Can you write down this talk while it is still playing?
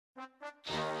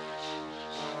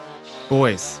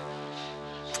Boys,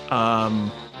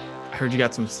 I heard you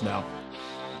got some snow.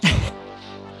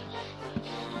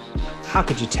 How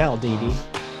could you tell, DD?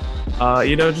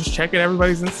 Just checking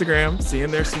everybody's Instagram,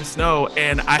 seeing there's some snow.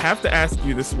 And I have to ask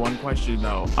you this one question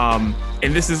though.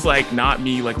 And this is like not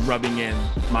me like rubbing in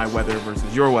my weather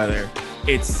versus your weather.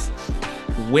 It's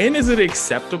when is it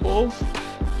acceptable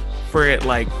for it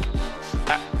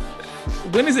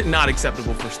when is it not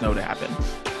acceptable for snow to happen?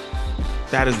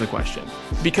 That is the question.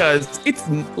 Because it's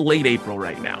late April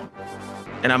right now.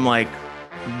 And I'm like,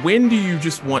 when do you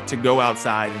just want to go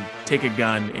outside and take a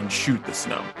gun and shoot the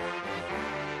snow?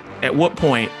 At what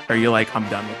point are you like, I'm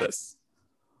done with this?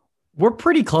 We're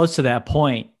pretty close to that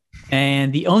point.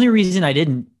 And the only reason I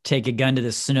didn't take a gun to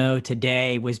the snow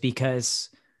today was because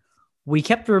we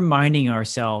kept reminding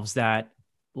ourselves that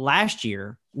last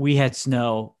year we had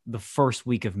snow the first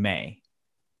week of May.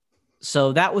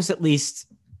 So that was at least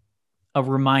a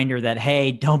reminder that,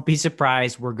 hey, don't be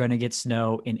surprised. We're going to get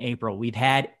snow in April. We've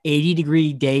had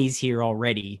 80-degree days here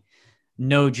already.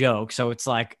 No joke. So it's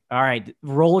like, all right,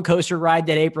 roller coaster ride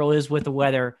that April is with the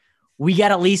weather. We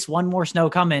got at least one more snow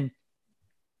coming.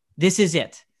 This is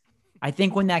it. I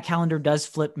think when that calendar does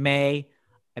flip May,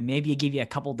 and maybe give you a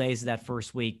couple days of that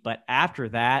first week. But after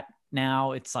that,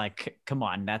 now it's like, come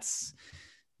on,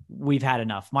 we've had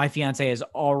enough. My fiance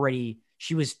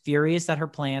she was furious that her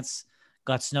plants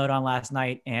got snowed on last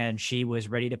night, and she was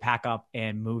ready to pack up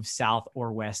and move south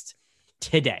or west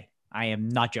today. I am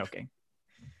not joking.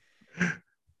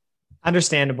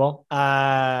 Understandable.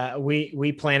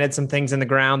 We planted some things in the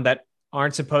ground that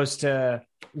aren't supposed to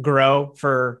grow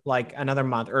for like another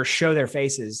month or show their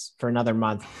faces for another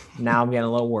month. Now I'm getting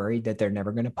a little worried that they're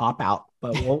never going to pop out,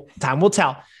 but time will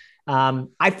tell.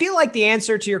 I feel like the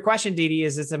answer to your question, Didi,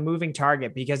 is it's a moving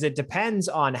target because it depends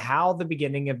on how the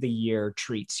beginning of the year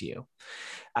treats you.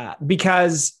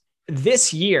 Because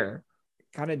this year,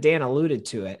 kind of Dan alluded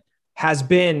to it, has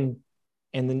been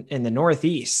in the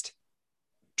Northeast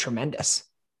tremendous.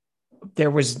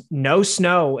 There was no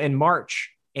snow in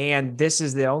March, and this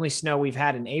is the only snow we've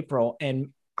had in April.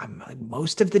 And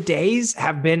most of the days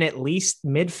have been at least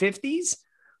mid 50s,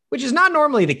 which is not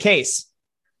normally the case.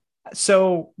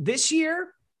 So this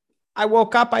year I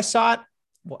woke up, I saw it.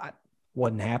 Well, I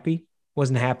wasn't happy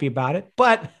about it,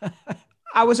 but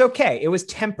I was okay. It was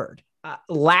tempered.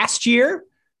 Last year,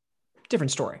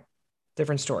 different story.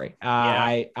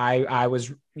 Yeah. I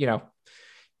was,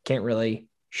 can't really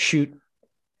shoot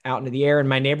out into the air in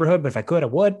my neighborhood, but if I could, I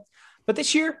would. But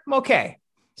this year, I'm okay.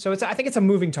 So I think it's a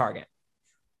moving target.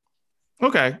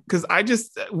 Okay. Because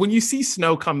when you see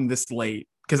snow come this late,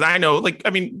 because I know,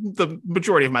 the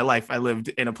majority of my life, I lived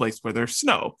in a place where there's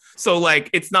snow. So,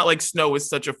 it's not like snow is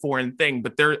such a foreign thing,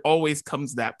 but there always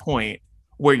comes that point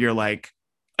where you're like,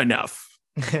 enough.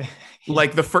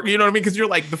 Like the first, you know what I mean? Because you're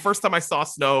like, the first time I saw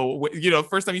snow,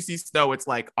 first time you see snow, it's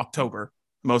like October,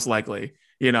 most likely.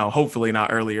 Hopefully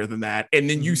not earlier than that. And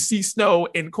then you see snow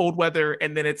in cold weather.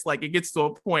 And then it's like, it gets to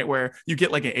a point where you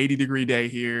get like an 80-degree day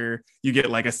here. You get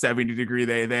like a 70-degree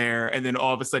day there. And then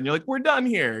all of a sudden you're like, we're done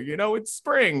here. It's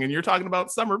spring and you're talking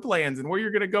about summer plans and where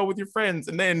you're going to go with your friends.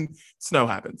 And then snow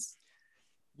happens.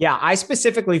 Yeah. I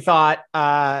specifically thought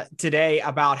today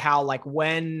about how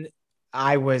when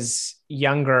I was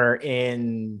younger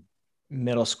in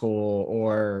middle school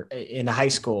or in high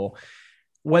school,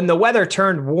 when the weather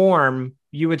turned warm,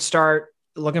 you would start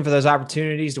looking for those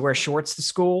opportunities to wear shorts to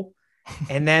school.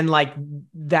 And then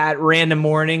that random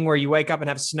morning where you wake up and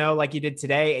have snow like you did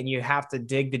today, and you have to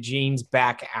dig the jeans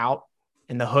back out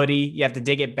and the hoodie, you have to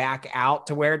dig it back out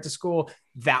to wear it to school.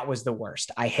 That was the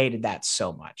worst. I hated that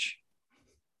so much.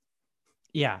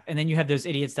 Yeah. And then you have those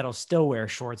idiots that'll still wear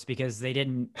shorts because they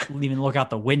didn't even look out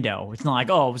the window. It's not like,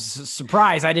 oh, it was a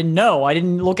surprise. I didn't know. I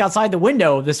didn't look outside the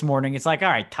window this morning. It's like, all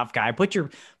right, tough guy, put your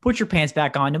pants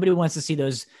back on. Nobody wants to see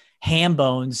those ham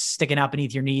bones sticking out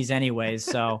beneath your knees anyways.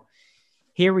 So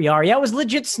here we are. Yeah, it was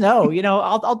legit snow.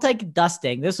 I'll take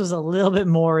dusting. This was a little bit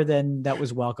more than that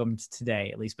was welcomed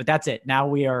today, at least, but that's it. Now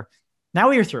we are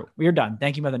through. We are done.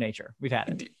 Thank you, Mother Nature. We've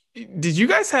had it. Did you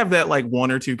guys have that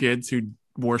one or two kids who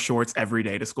wore shorts every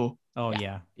day to school? Oh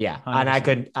yeah. 100%.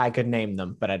 And I could name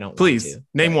them, but I don't. Please want to,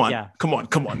 name one. Yeah. Come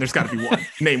on. There's got to be one.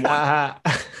 Name one. I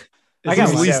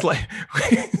got one.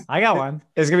 I got one.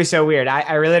 It's gonna be so weird.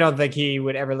 I really don't think he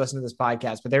would ever listen to this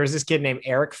podcast, but there was this kid named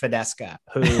Eric Fidesca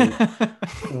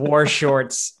who wore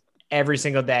shorts every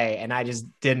single day, and I just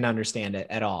didn't understand it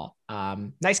at all.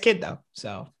 Nice kid though.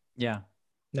 So yeah,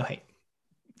 no hate.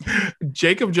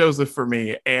 Jacob Joseph for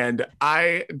me, and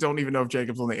I don't even know if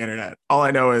Jacob's on the internet. All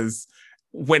I know is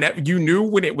when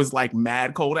it was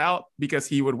mad cold out, because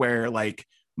he would wear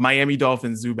Miami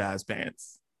Dolphins Zubaz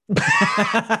pants.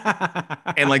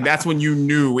 And like that's when you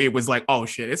knew it was like, oh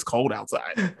shit, it's cold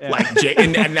outside. Yeah. Like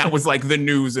and that was like the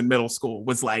news in middle school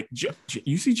was like,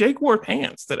 you see Jake wore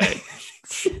pants today.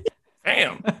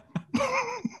 Damn.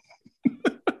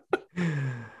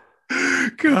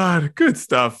 God, good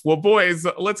stuff. Well, boys,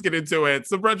 let's get into it.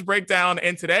 So Brunch Breakdown.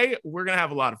 And today we're going to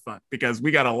have a lot of fun because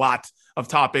we got a lot of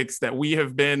topics that we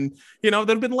have been, that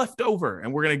have been left over.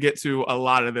 And we're going to get to a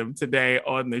lot of them today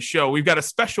on the show. We've got a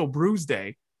special Brews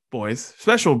Day, boys,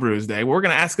 special Brews Day. We're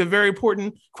going to ask a very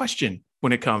important question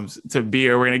when it comes to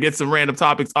beer. We're going to get some random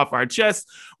topics off our chest.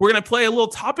 We're going to play a little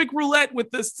topic roulette with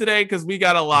this today because we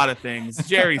got a lot of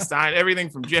things. Everything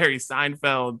from Jerry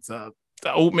Seinfeld to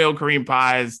oatmeal cream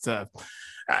pies to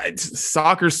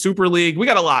soccer super league. We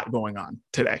got a lot going on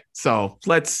today. So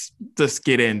let's just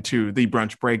get into the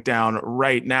Brunch Breakdown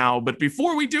right now. But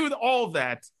before we do all of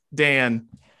that, Dan,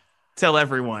 tell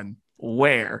everyone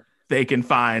where they can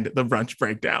find the Brunch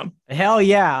Breakdown. Hell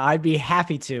yeah, I'd be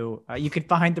happy to. You can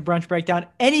find the Brunch Breakdown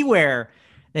anywhere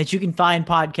that you can find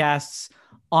podcasts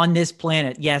on this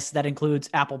planet. Yes, that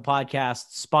includes Apple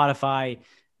Podcasts, Spotify,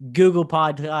 Google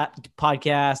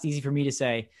Podcast, easy for me to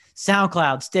say,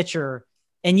 SoundCloud, Stitcher,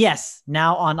 and yes,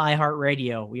 now on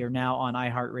iHeartRadio. We are now on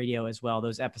iHeartRadio as well.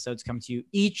 Those episodes come to you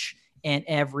each and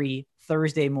every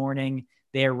Thursday morning.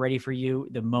 They are ready for you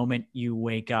the moment you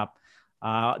wake up.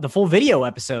 The full video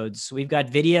episodes, we've got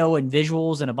video and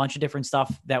visuals and a bunch of different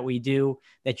stuff that we do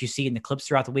that you see in the clips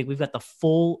throughout the week. We've got the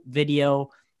full video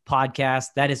podcast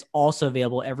that is also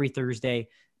available every Thursday,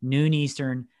 noon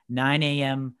Eastern, 9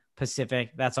 a.m. Pacific.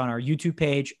 That's on our YouTube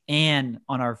page and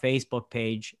on our Facebook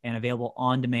page and available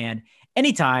on demand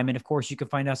anytime. And of course, you can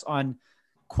find us on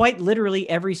quite literally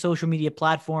every social media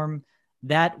platform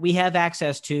that we have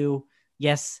access to.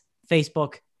 Yes,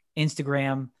 Facebook,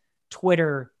 Instagram,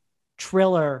 Twitter,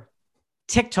 Triller,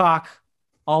 TikTok,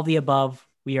 all the above.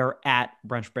 We are at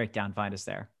Brunch Breakdown. Find us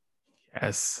there.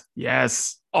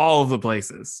 Yes. All the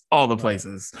places.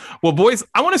 Well, boys,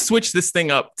 I want to switch this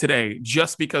thing up today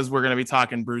just because we're going to be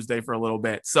talking Brews Day for a little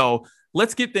bit. So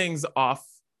let's get things off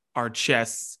our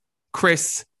chests.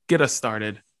 Chris, get us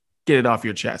started. Get it off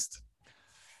your chest.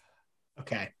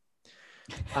 Okay.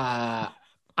 I'm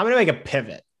going to make a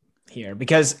pivot here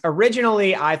because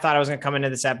originally I thought I was going to come into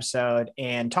this episode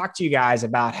and talk to you guys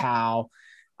about how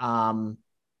I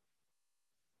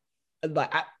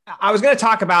was going to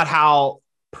talk about how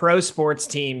pro sports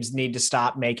teams need to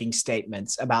stop making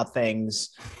statements about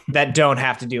things that don't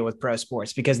have to deal with pro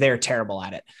sports because they're terrible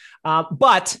at it.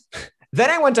 But then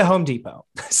I went to Home Depot.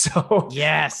 So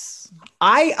yes,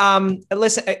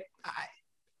 listen,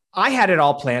 I had it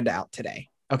all planned out today.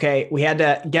 Okay. We had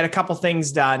to get a couple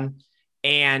things done.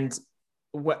 And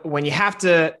when you have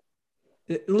to,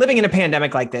 living in a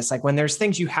pandemic like this, like when there's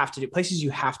things you have to do, places you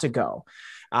have to go,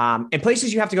 and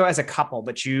places you have to go as a couple,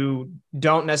 but you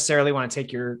don't necessarily want to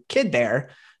take your kid there,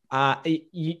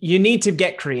 you need to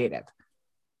get creative.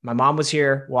 My mom was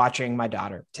here watching my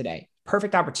daughter today.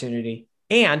 Perfect opportunity.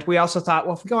 And we also thought,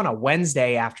 well, if we go on a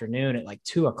Wednesday afternoon at like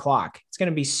 2:00, it's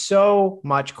going to be so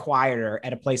much quieter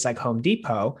at a place like Home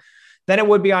Depot than it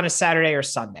would be on a Saturday or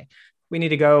Sunday. We need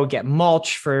to go get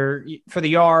mulch for the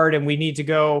yard, and we need to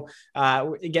go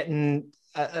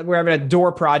we're having a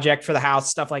door project for the house,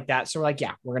 stuff like that. So we're like,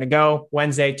 yeah, we're going to go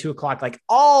Wednesday, 2:00, like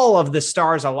all of the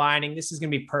stars aligning. This is going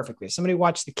to be perfect. If somebody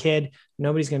watch the kid,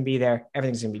 nobody's going to be there.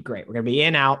 Everything's going to be great. We're going to be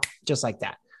in, out, just like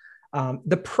that.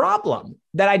 The problem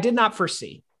that I did not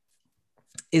foresee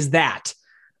is that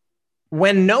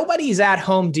when nobody's at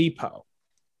Home Depot,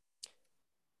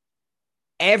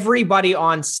 everybody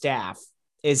on staff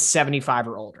is 75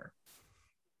 or older.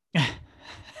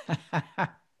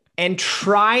 And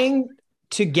trying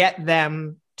to get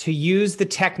them to use the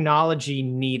technology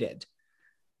needed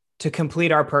to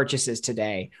complete our purchases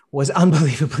today was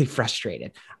unbelievably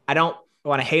frustrating. I don't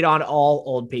want to hate on all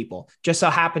old people. Just so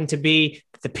happened to be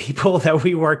the people that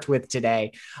we worked with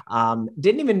today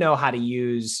didn't even know how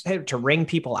to ring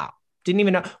people out. Didn't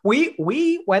even know.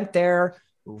 We went there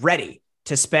ready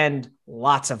to spend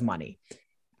lots of money.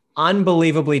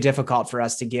 Unbelievably difficult for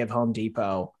us to give Home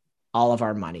Depot all of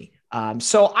our money.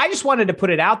 So I just wanted to put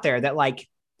it out there that like,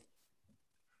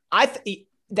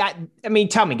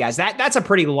 tell me guys, that's a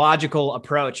pretty logical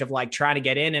approach of like trying to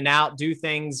get in and out, do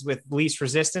things with least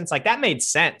resistance. Like that made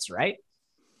sense, right?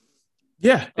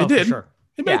 Yeah, it did. Sure.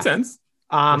 It made sense.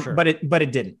 Sure. But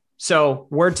it didn't. So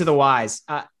word to the wise.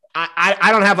 I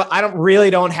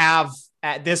don't have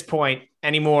at this point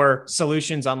any more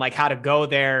solutions on like how to go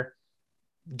there,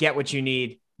 get what you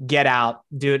need, get out,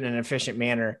 do it in an efficient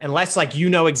manner. Unless like,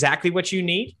 you know exactly what you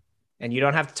need and you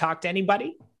don't have to talk to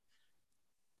anybody.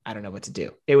 I don't know what to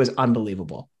do. It was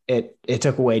unbelievable. It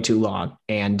took way too long,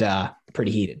 and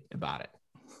pretty heated about it.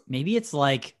 Maybe it's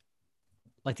like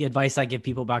the advice I give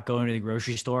people about going to the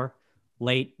grocery store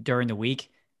late during the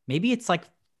week. Maybe it's like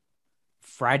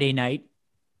Friday night,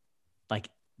 like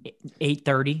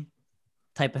 8:30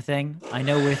 type of thing. I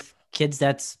know with kids,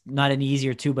 that's not any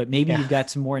easier too, but maybe you've got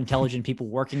some more intelligent people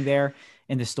working there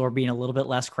and the store being a little bit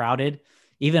less crowded,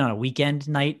 even on a weekend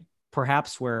night,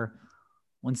 perhaps, where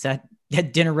once that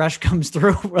dinner rush comes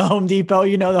through Home Depot,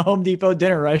 the Home Depot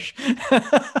dinner rush.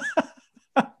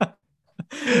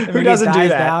 Who doesn't do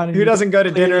that? Who doesn't go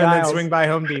to dinner and then swing by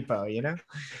Home Depot,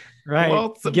 Right.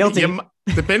 Well, guilty.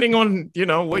 Depending on,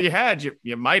 what you had,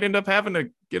 you might end up having to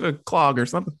get a clog or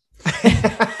something.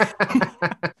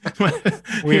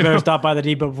 We better stop by the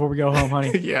depot before we go home,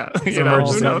 honey. Yeah. Who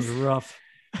knows? Rough.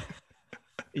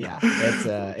 Yeah.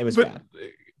 It was bad.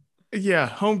 Yeah.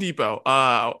 Home Depot.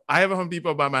 I have a Home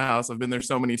Depot by my house. I've been there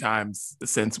so many times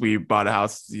since we bought a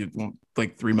house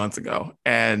like 3 months ago.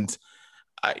 And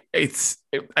I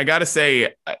gotta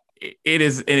say, it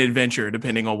is an adventure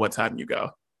depending on what time you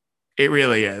go. It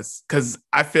really is. Cause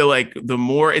I feel like the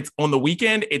more it's on the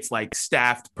weekend, it's like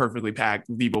staffed, perfectly packed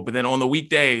people. But then on the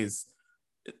weekdays,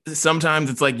 sometimes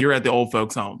it's like you're at the old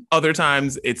folks home. Other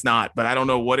times it's not, but I don't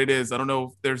know what it is. I don't know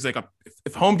if there's like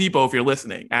if Home Depot, if you're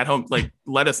listening at home, like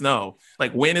let us know,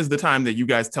 like when is the time that you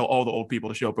guys tell all the old people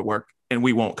to show up at work and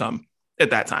we won't come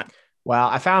at that time? Well,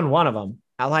 I found one of them.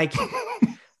 I like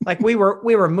we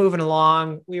were moving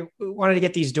along. We wanted to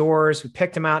get these doors. We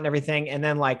picked them out and everything. And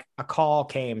then like a call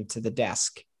came to the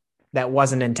desk that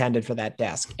wasn't intended for that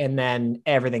desk. And then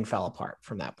everything fell apart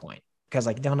from that point because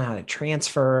like, don't know how to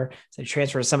transfer. So they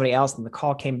transfer to somebody else. And the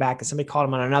call came back and somebody called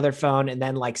them on another phone. And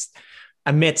then like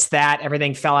amidst that,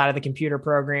 everything fell out of the computer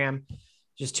program.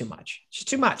 Just too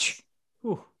much.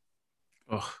 Whew.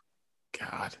 Oh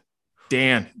God,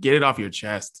 Dan, get it off your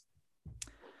chest.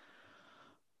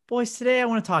 Boys, today I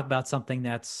want to talk about something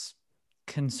that's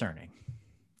concerning.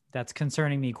 That's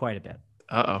concerning me quite a bit.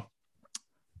 Uh-oh.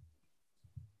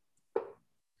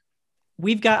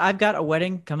 I've got a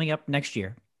wedding coming up next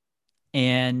year,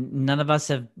 and none of us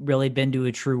have really been to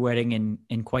a true wedding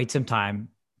in quite some time.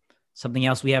 Something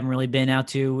else we haven't really been out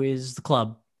to is the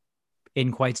club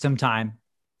in quite some time.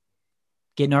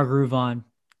 Getting our groove on,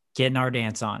 getting our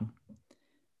dance on.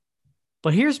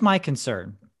 But here's my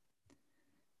concern.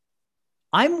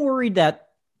 I'm worried that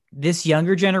this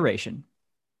younger generation,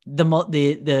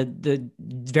 the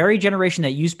very generation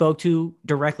that you spoke to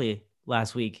directly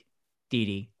last week,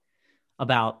 Dee,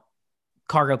 about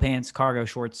cargo pants, cargo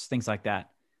shorts, things like that.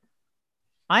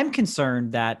 I'm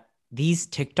concerned that these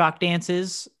TikTok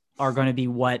dances are going to be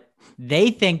what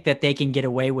they think that they can get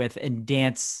away with and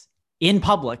dance in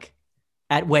public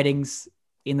at weddings,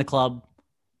 in the club,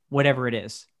 whatever it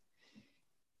is.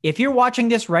 If you're watching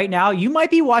this right now, you might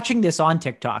be watching this on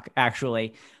TikTok,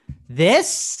 actually.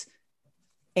 This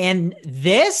and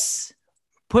this,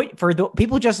 for the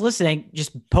people just listening,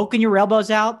 just poking your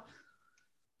elbows out,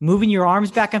 moving your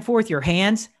arms back and forth, your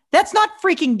hands, that's not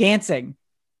freaking dancing,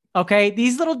 okay?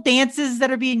 These little dances that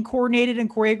are being coordinated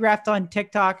and choreographed on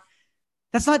TikTok,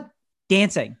 that's not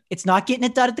dancing. It's not getting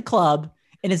it done at the club,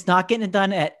 and it's not getting it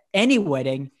done at any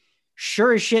wedding.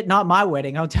 Sure as shit, not my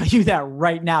wedding. I'll tell you that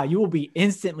right now. You will be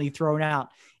instantly thrown out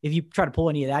if you try to pull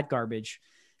any of that garbage.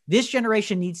 This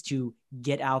generation needs to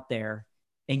get out there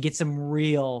and get some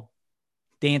real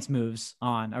dance moves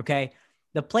on, okay?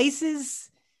 The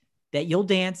places that you'll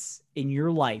dance in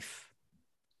your life,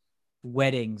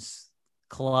 weddings,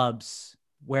 clubs,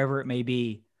 wherever it may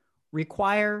be,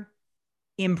 require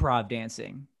improv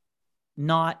dancing,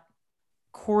 not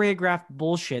choreographed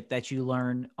bullshit that you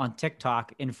learn on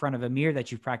TikTok in front of a mirror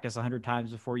that you've practiced 100 times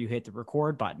before you hit the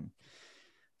record button.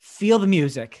 Feel the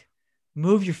music,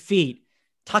 move your feet,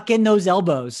 tuck in those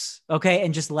elbows, okay?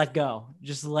 And just let go.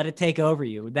 Just let it take over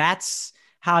you. That's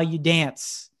how you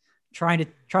dance. Trying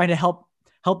to help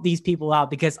these people out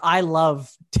because I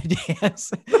love to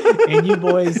dance and you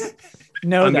boys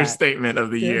know Understatement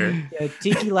of the year. Yeah,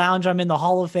 Tiki Lounge, I'm in the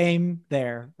Hall of Fame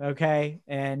there, okay?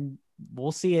 And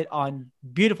we'll see it on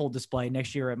beautiful display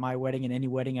next year at my wedding and any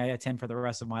wedding I attend for the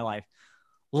rest of my life.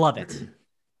 Love it.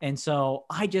 And so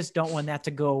I just don't want that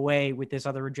to go away with this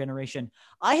other generation.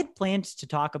 I had planned to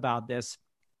talk about this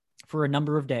for a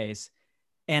number of days.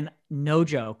 And no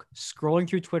joke, scrolling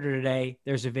through Twitter today,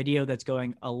 there's a video that's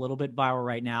going a little bit viral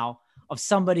right now of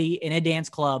somebody in a dance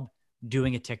club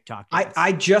doing a TikTok dance.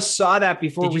 I just saw that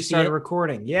before we started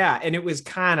recording. Yeah. And it was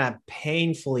kind of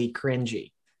painfully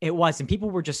cringy. It was. And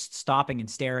people were just stopping and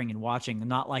staring and watching, and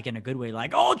not like in a good way,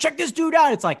 like, oh, check this dude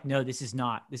out. It's like, no, this is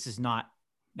not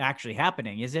actually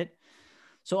happening, is it?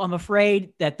 So I'm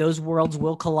afraid that those worlds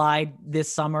will collide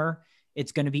this summer.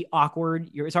 It's going to be awkward.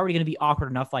 It's already going to be awkward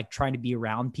enough, like trying to be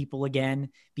around people again,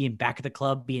 being back at the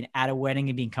club, being at a wedding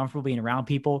and being comfortable being around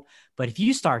people. But if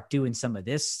you start doing some of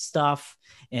this stuff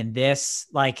and this,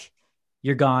 like,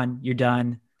 you're gone, you're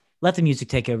done. Let the music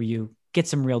take over you. Get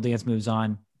some real dance moves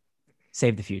on.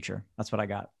 Save the future. That's what I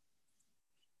got.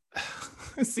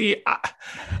 See,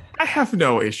 I have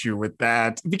no issue with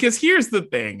that, because here's the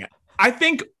thing. I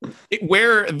think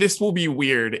where this will be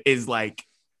weird is like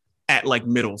at like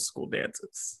middle school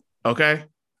dances. Okay.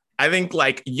 I think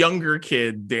like younger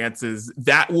kid dances,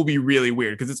 that will be really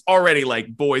weird because it's already like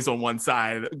boys on one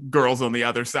side, girls on the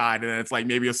other side. And then it's like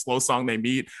maybe a slow song they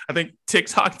meet. I think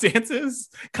TikTok dances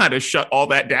kind of shut all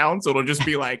that down. So it'll just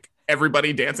be like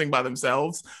everybody dancing by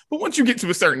themselves. But once you get to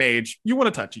a certain age, you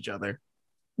want to touch each other.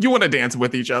 You want to dance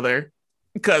with each other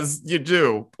because you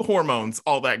do. Hormones,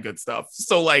 all that good stuff.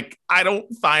 So like, I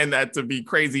don't find that to be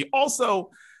crazy.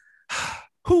 Also,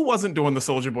 who wasn't doing the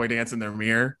Soulja Boy dance in their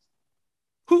mirror?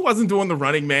 Who wasn't doing the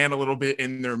Running Man a little bit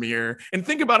in their mirror? And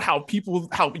think about how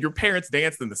your parents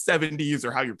danced in the 70s,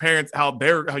 or how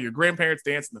your grandparents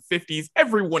danced in the 50s.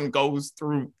 Everyone goes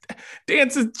through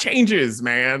dances changes,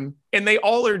 man. And they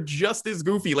all are just as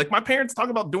goofy. Like my parents talk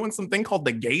about doing something called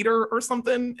the Gator or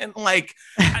something. And like,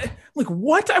 like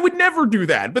what? I would never do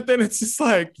that. But then it's just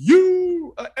like,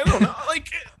 I don't know. Like,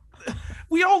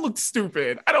 we all look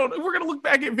stupid. We're going to look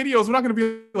back at videos. We're not going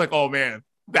to be like, oh man,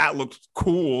 that looks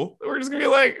cool. We're just going to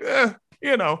be like,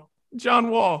 John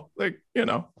Wall, like,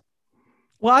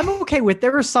 Well, I'm okay with,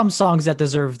 there are some songs that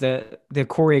deserve the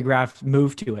choreographed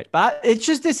move to it, but it's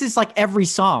just, this is like every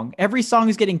song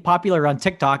is getting popular on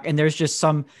TikTok, and there's just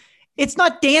it's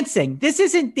not dancing. This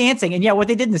isn't dancing. And yeah, what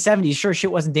they did in the 70s, sure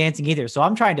shit wasn't dancing either. So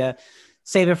I'm trying to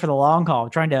save it for the long haul,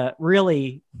 trying to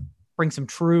really bring some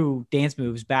true dance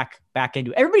moves back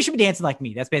into it. Everybody should be dancing like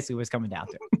me. That's basically what it's coming down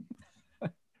to.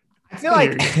 I feel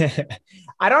like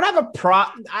I don't have a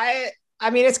problem. I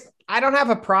don't have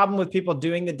a problem with people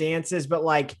doing the dances, but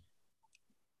like,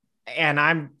 and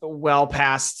I'm well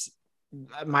past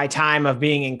my time of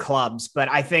being in clubs, but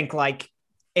I think like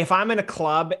if I'm in a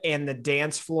club and the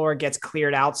dance floor gets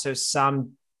cleared out so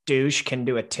some douche can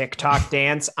do a TikTok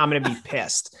dance, I'm going to be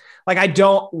pissed. Like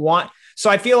so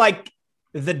I feel like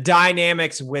the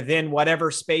dynamics within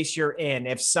whatever space you're in,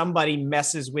 if somebody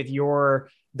messes with your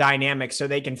dynamic so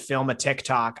they can film a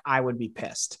TikTok, I would be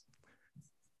pissed.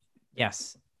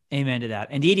 Yes. Amen to that.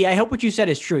 And Didi, I hope what you said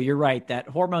is true. You're right that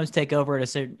hormones take over at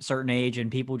a certain age and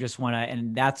people just want to,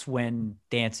 and that's when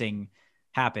dancing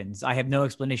happens. I have no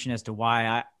explanation as to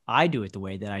why I do it the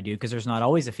way that I do, because there's not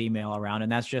always a female around, and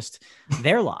that's just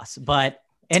their loss. But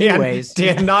anyways,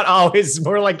 Dan, not always.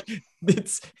 More like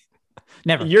it's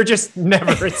never. You're just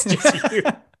never. It's just you.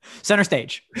 Center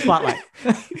stage, spotlight.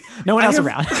 No one else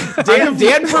around.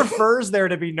 Dan prefers there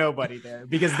to be nobody there,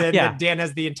 because then Dan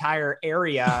has the entire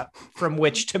area from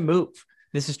which to move.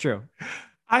 This is true.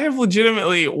 I have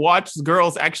legitimately watched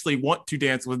girls actually want to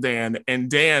dance with Dan, and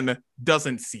Dan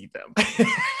doesn't see them.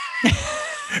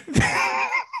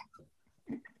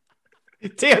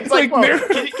 Dan's like,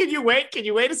 can you wait? Can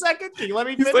you wait a second? Can you let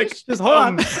me finish? Like, just hold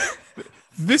on.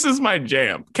 This is my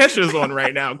jam. Kesha's on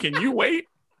right now. Can you wait?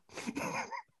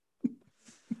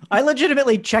 I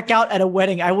legitimately check out at a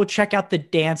wedding. I will check out the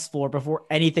dance floor before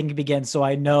anything begins, so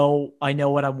I know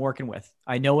what I'm working with.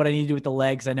 I know what I need to do with the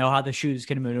legs. I know how the shoes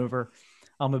can maneuver.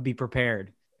 I'm gonna be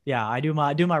prepared. Yeah, I do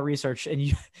my research, and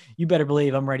you better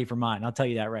believe I'm ready for mine. I'll tell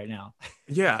you that right now.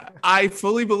 Yeah, I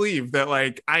fully believe that.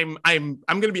 Like, I'm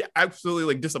gonna be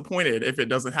absolutely like disappointed if it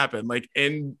doesn't happen. Like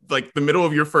in like the middle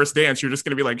of your first dance, you're just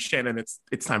gonna be like, Shannon,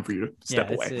 it's time for you to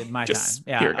step away. It's my just,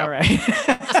 time. Yeah, all right.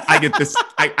 I get this.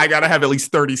 I gotta have at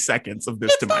least 30 seconds of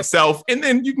this to myself, and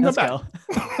then you can come back.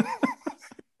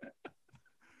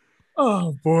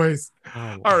 Oh, boys.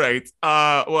 Oh, all right.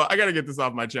 Well, I got to get this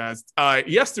off my chest.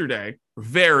 Yesterday,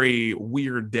 very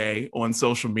weird day on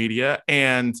social media.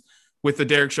 And with the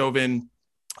Derek Chauvin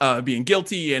being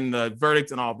guilty and the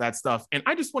verdict and all of that stuff. And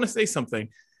I just want to say something.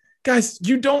 Guys,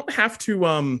 you don't have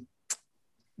to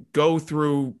go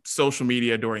through social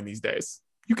media during these days.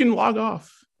 You can log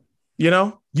off. You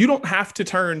don't have to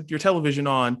turn your television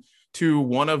on to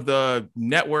one of the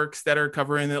networks that are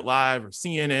covering it live, or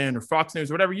CNN or Fox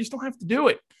News or whatever. You just don't have to do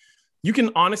it. You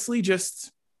can honestly just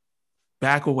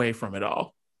back away from it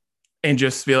all and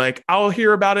just be like, I'll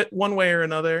hear about it one way or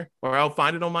another, or I'll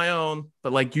find it on my own.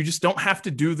 But like, you just don't have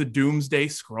to do the doomsday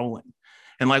scrolling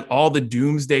and like all the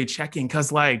doomsday checking, because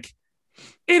like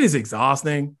it is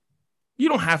exhausting. You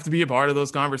don't have to be a part of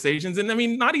those conversations. And I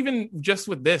mean, not even just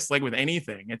with this, like with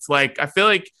anything. It's like, I feel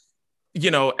like,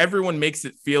 everyone makes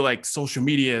it feel like social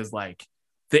media is like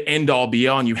the end all be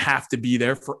all and you have to be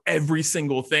there for every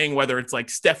single thing, whether it's like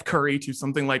Steph Curry to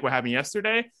something like what happened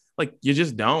yesterday. Like, you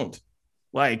just don't.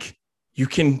 Like, you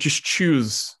can just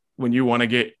choose when you want to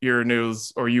get your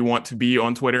news or you want to be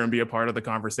on Twitter and be a part of the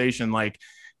conversation. Like,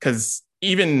 because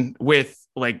even with,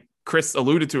 like Chris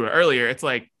alluded to it earlier, it's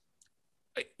like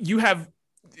you have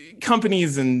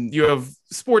companies and you have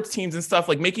sports teams and stuff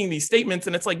like making these statements,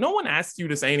 and it's like, no one asked you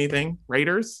to say anything,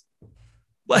 Raiders.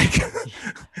 Like,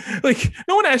 like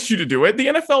no one asked you to do it. The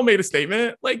NFL made a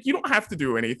statement. Like, you don't have to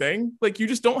do anything. Like, you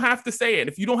just don't have to say it.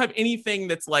 If you don't have anything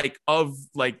that's like of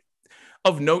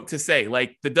note to say,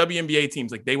 like the WNBA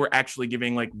teams, like they were actually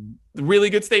giving like really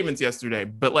good statements yesterday,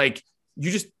 but like,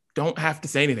 you just don't have to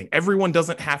say anything. Everyone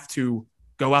doesn't have to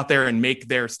go out there and make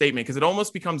their statement, because it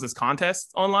almost becomes this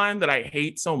contest online that I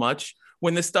hate so much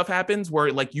when this stuff happens,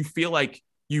 where like you feel like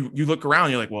you look around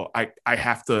and you're like, well, I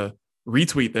have to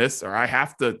retweet this, or I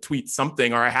have to tweet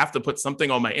something, or I have to put something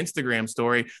on my Instagram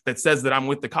story that says that I'm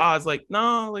with the cause. Like,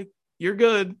 no, like, you're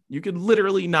good. You could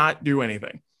literally not do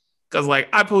anything, because like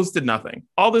I posted nothing.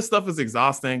 All this stuff is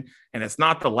exhausting, and it's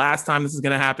not the last time this is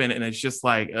going to happen. And it's just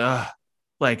like,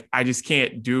 like, I just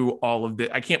can't do all of this.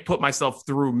 I can't put myself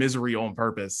through misery on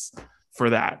purpose for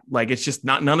that. Like, it's just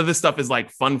not, none of this stuff is like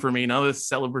fun for me. None of this is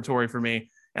celebratory for me.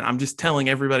 And I'm just telling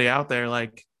everybody out there,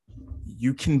 like,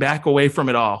 you can back away from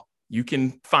it all. You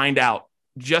can find out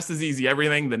just as easy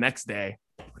everything the next day,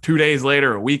 2 days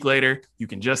later, a week later. You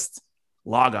can just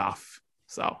log off.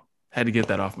 So had to get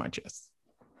that off my chest.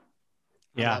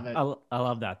 Yeah, I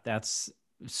love that. That's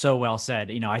so well said.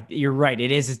 You know, you're right.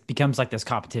 It becomes like this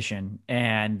competition,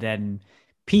 and then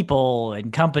people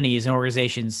and companies and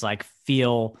organizations like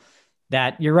feel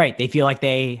that you're right. They feel like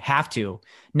they have to.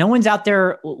 No one's out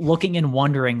there looking and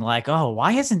wondering like, oh,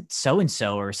 why hasn't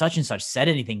so-and-so or such and such said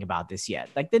anything about this yet?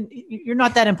 Like, then you're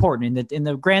not that important in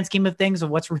the grand scheme of things of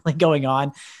what's really going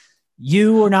on.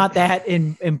 You are not that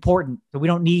important. We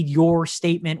don't need your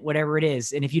statement, whatever it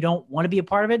is. And if you don't want to be a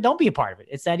part of it, don't be a part of it.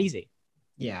 It's that easy.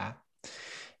 Yeah.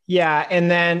 Yeah. And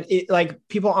then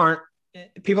people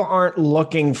aren't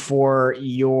looking for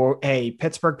hey,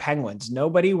 Pittsburgh Penguins.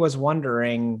 Nobody was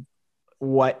wondering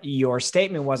what your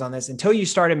statement was on this until you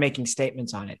started making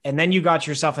statements on it. And then you got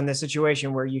yourself in this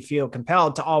situation where you feel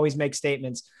compelled to always make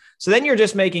statements. So then you're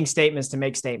just making statements to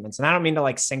make statements. And I don't mean to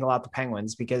like single out the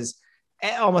Penguins, because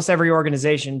almost every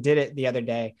organization did it the other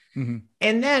day. Mm-hmm.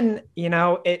 And then, you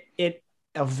know, it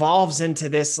evolves into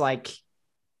this like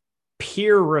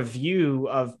peer review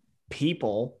of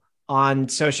people on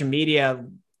social media,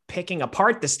 picking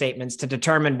apart the statements to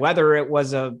determine whether it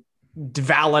was a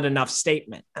valid enough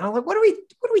statement. And I'm like, what are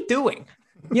we doing?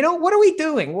 You know, what are we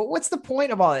doing? What's the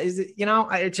point of all that? Is it, you know,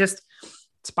 it just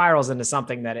spirals into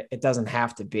something that it doesn't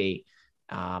have to be.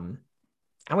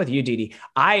 I'm with you, Didi.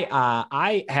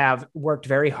 I have worked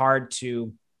very hard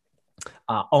to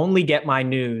only get my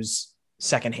news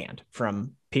secondhand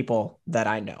from people that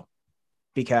I know,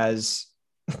 because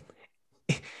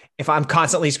if I'm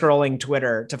constantly scrolling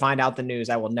Twitter to find out the news,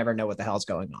 I will never know what the hell's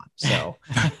going on. So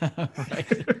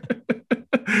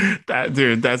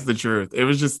that's the truth. It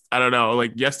was just, I don't know,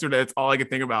 like yesterday, it's all I could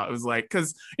think about. It was like,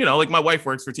 cause you know, like my wife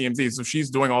works for TMZ, so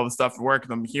she's doing all the stuff for work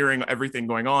and I'm hearing everything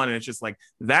going on. And it's just like,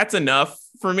 that's enough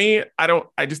for me. I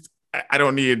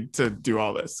don't need to do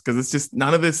all this, cause it's just,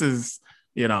 none of this is,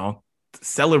 you know,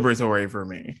 celebratory for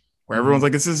me, where everyone's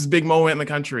like, this is a big moment in the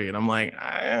country. And I'm like,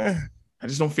 I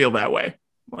just don't feel that way.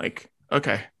 Like,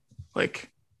 okay, like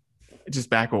just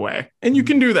back away. And you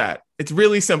can do that. It's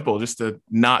really simple just to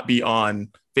not be on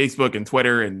Facebook and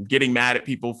Twitter and getting mad at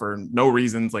people for no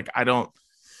reasons. Like, I don't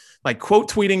like quote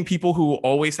tweeting people who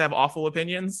always have awful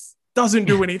opinions. Doesn't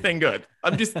do anything good.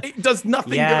 It does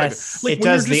nothing good. Like, it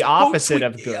does the opposite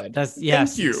of good. Yes,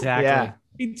 thank you. Exactly. Yeah.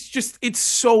 It's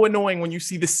so annoying when you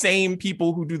see the same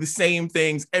people who do the same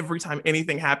things every time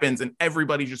anything happens, and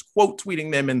everybody just quote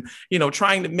tweeting them and, you know,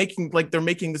 trying to they're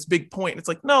making this big point. It's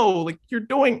like, no, like you're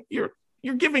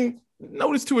giving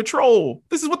notice to a troll.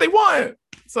 This is what they want.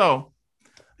 So,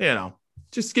 you know,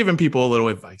 just giving people a little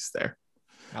advice there.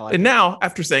 And now,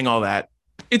 after saying all that,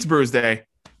 it's Brews Day.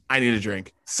 I need a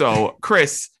drink. So,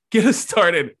 Chris, get us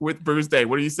started with Brews Day.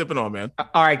 What are you sipping on, man?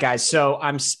 All right, guys. So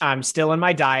I'm still in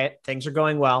my diet. Things are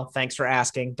going well. Thanks for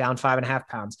asking. Down 5.5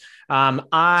 pounds.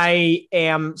 I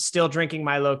am still drinking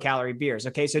my low calorie beers.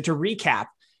 Okay. So to recap,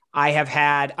 I'm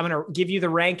going to give you the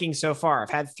ranking so far. I've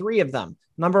had 3 of them.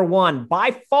 Number 1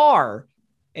 by far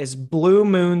is Blue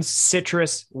Moon's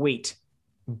Citrus Wheat,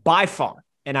 by far.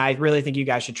 And I really think you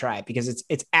guys should try it, because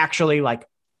it's actually like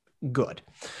good.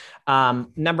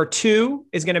 Number 2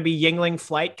 is going to be Yingling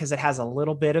Flight, because it has a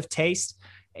little bit of taste.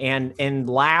 And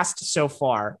last so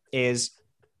far is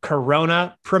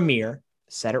Corona Premier.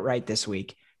 Said it right this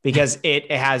week because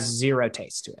it has zero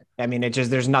taste to it. I mean,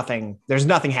 there's nothing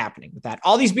happening with that.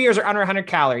 All these beers are under 100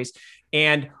 calories.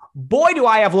 And boy, do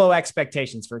I have low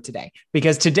expectations for today,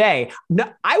 because today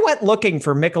I went looking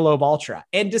for Michelob Ultra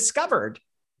and discovered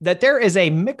that there is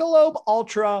a Michelob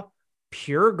Ultra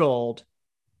Pure Gold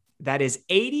that is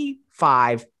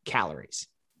 85 calories.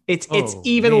 It's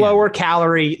even lower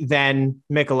calorie than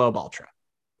Michelob Ultra.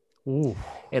 Ooh.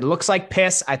 It looks like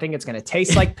piss. I think it's going to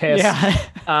taste like piss.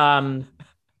 2.5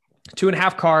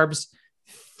 carbs,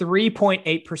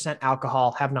 3.8%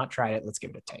 alcohol. Have not tried it. Let's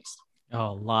give it a taste.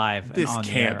 Oh, live. This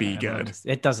can't be good.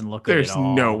 It doesn't look good. There's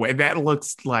no way. That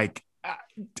looks like,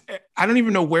 I don't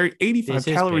even know where 85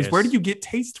 calories. Where do you get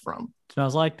taste from?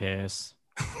 Smells like piss.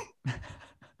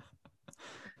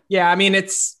 Yeah, I mean,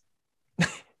 it's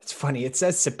funny. It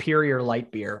says Superior Light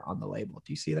Beer on the label.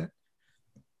 Do you see that?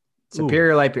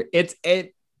 Superior Light Beer.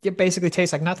 It basically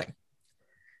tastes like nothing.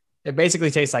 It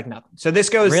basically tastes like nothing. So this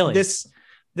goes, really? This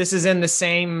is in the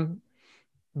same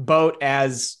boat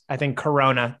as, I think,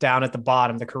 Corona down at the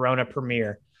bottom, the Corona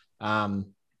Premier.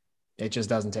 It just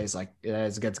doesn't taste like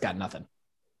it's got nothing.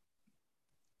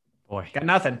 Boy, got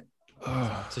nothing.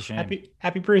 It's a shame.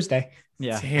 Happy Brews Day.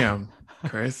 Yeah. Damn,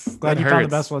 Chris. Glad you found the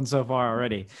best one so far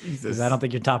already. Jesus. I don't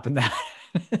think you're topping that.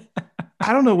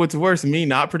 I don't know what's worse, me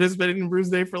not participating in Brews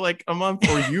Day for like a month,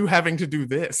 or you having to do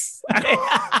this.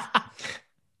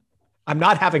 I'm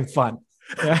not having fun.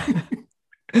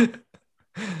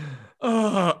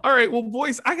 All right. Well,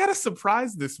 boys, I got a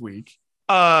surprise this week.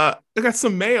 I got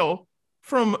some mail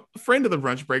from a friend of the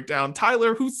Brunch Breakdown,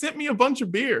 Tyler, who sent me a bunch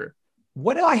of beer.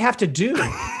 What do I have to do?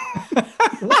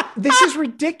 This is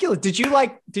ridiculous. Did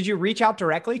you reach out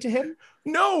directly to him?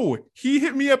 No, he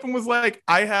hit me up and was like,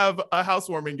 I have a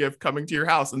housewarming gift coming to your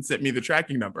house, and sent me the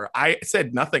tracking number. I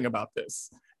said nothing about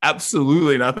this.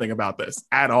 Absolutely nothing about this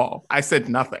at all. I said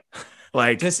nothing.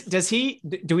 Like,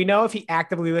 do we know if he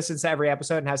actively listens to every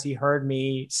episode, and has he heard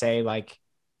me say, like,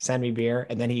 send me beer,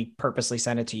 and then he purposely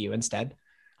sent it to you instead?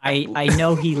 I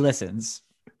know he listens.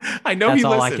 I know he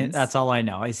listens. That's all I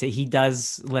know. I say he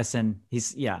does listen.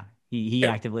 He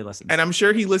actively listens. And I'm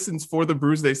sure he listens for the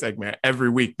Brews Day segment every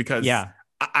week, because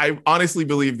I honestly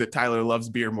believe that Tyler loves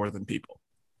beer more than people.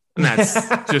 And that's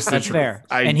just that's fair.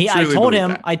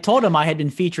 I told him I had been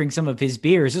featuring some of his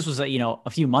beers. This was a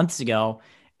few months ago,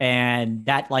 and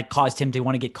that like caused him to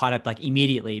want to get caught up like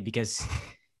immediately, because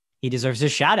he deserves a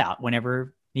shout out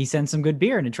whenever he sends some good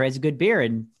beer and it trades a good beer.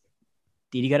 And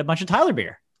Didi got a bunch of Tyler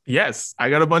beer. Yes, I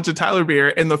got a bunch of Tyler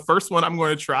beer. And the first one I'm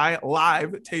going to try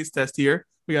live taste test here.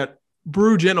 We got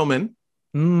Brew Gentleman.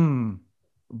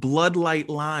 Blood Light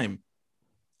Lime.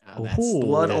 That's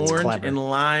orange clever. And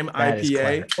lime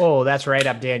IPA. Oh, that's right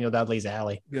up Daniel Dudley's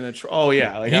alley.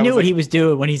 Like, he knew what he was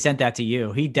doing when he sent that to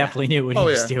you. He definitely knew what he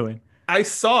was doing. I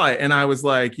saw it and I was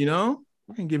like, we're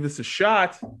gonna give this a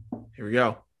shot. Here we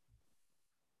go.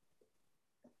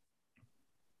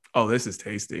 Oh, this is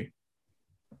tasty.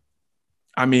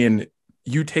 I mean,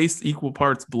 you taste equal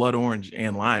parts blood orange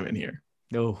and lime in here.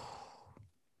 Oh,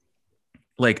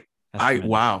 like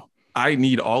wow. I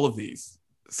need all of these.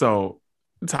 So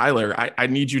Tyler, I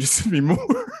need you to send me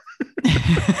more.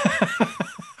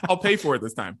 I'll pay for it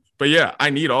this time. But yeah, I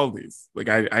need all of these. Like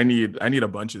I need a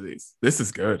bunch of these. This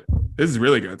is good. This is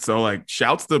really good. So like,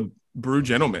 shouts to Brew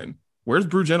Gentleman. Where's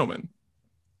Brew Gentleman?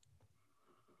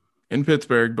 In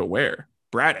Pittsburgh, but where?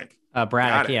 Braddock.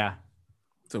 Braddock, yeah.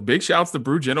 So big shouts to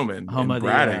Brew Gentleman. Home of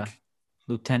Braddock.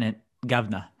 The Lieutenant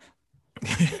Governor.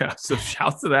 Yeah, so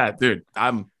shouts to that, dude.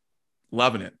 I'm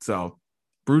loving it. So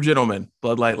Brew Gentleman,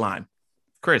 Blood Light Lime.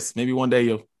 Chris, maybe one day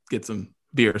you'll get some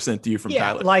beer sent to you from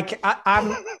Tyler. Like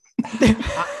I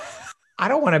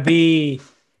don't want to be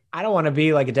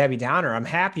like a Debbie Downer. I'm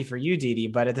happy for you, Didi,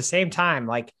 but at the same time,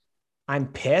 like, I'm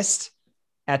pissed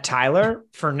at Tyler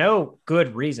for no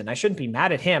good reason. I shouldn't be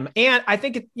mad at him. And I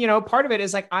think, part of it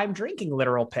is like, I'm drinking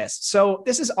literal piss. So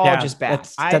this is all just bad.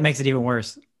 That makes it even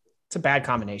worse. It's a bad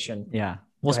combination. Yeah.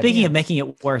 Well, speaking of making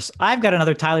it worse, I've got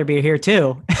another Tyler beer here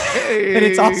too. Hey. And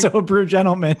it's also a Brew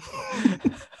Gentleman.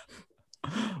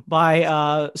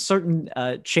 By certain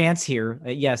chance here.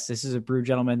 Yes, this is a Brew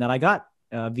Gentleman that I got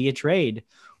via trade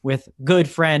with good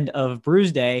friend of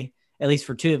Brews Day, at least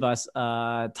for two of us,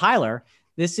 Tyler.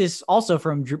 This is also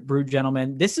from Brew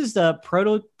Gentleman. This is the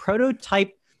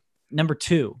prototype number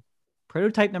 2.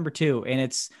 Prototype number 2. And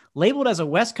it's labeled as a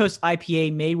West Coast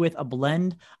IPA made with a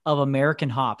blend of American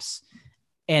hops.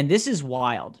 And this is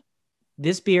wild.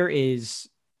 This beer is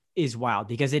wild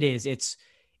because it is.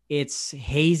 It's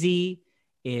hazy.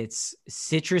 It's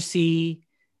citrusy.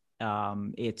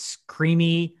 It's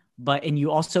creamy. And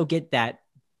you also get that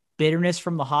bitterness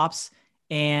from the hops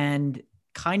and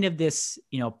kind of this,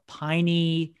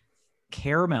 piney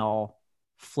caramel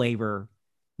flavor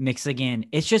mixing in.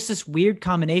 It's just this weird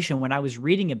combination. When I was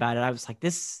reading about it, I was like,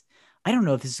 I don't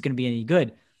know if this is going to be any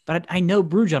good, but I know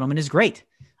Brew Gentleman is great.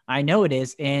 I know it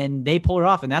is. And they pull it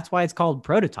off. And that's why it's called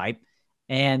Prototype.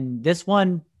 And this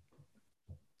one,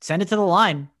 send it to the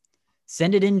line,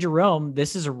 send it in Jerome.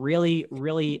 This is a really,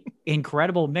 really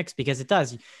incredible mix because it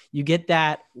does. You get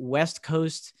that West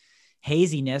Coast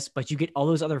haziness, but you get all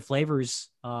those other flavors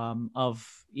of,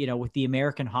 with the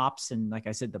American hops. And like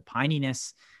I said, the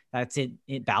pininess that's it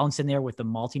balanced in there with the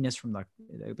maltiness from the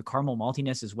caramel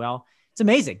maltiness as well. It's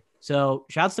amazing. So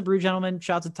shouts to Brew Gentleman,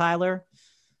 shouts to Tyler.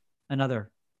 Another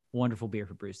wonderful beer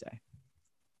for Brews Day.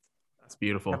 That's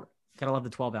beautiful. Gotta love the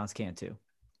 12-ounce can too.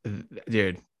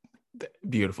 Dude,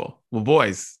 beautiful. Well,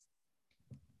 boys,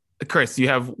 Chris, you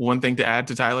have one thing to add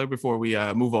to Tyler before we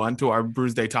move on to our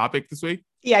Brews Day topic this week?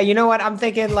 Yeah, you know what? I'm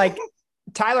thinking like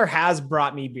Tyler has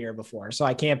brought me beer before, so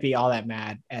I can't be all that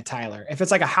mad at Tyler. If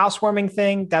it's like a housewarming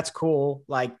thing, that's cool.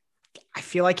 Like, I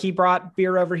feel like he brought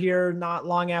beer over here not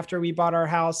long after we bought our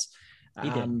house.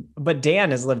 But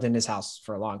Dan has lived in his house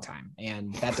for a long time,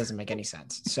 and that doesn't make any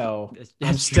sense. So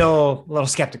I'm still a little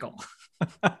skeptical.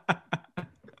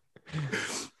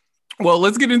 Well,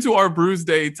 let's get into our Brews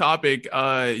Day topic.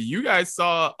 You guys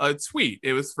saw a tweet.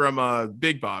 It was from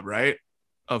Big Bob, right?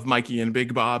 Of Mikey and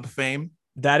Big Bob fame.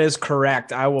 That is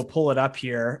correct. I will pull it up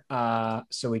here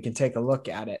so we can take a look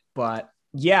at it. But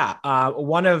yeah,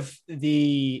 one of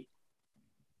the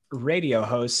radio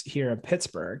hosts here in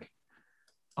Pittsburgh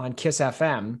on Kiss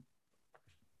FM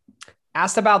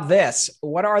asked about this.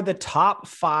 What are the top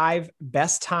 5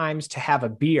 best times to have a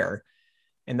beer?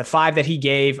 And the 5 that he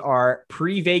gave are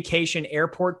pre-vacation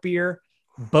airport beer,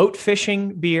 boat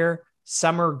fishing beer,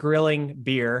 summer grilling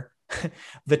beer,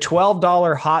 the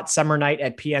 $12 hot summer night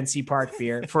at PNC Park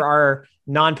beer. For our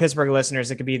non-Pittsburgh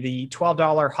listeners, it could be the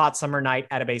 $12 hot summer night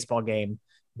at a baseball game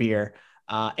beer,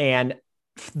 and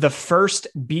the first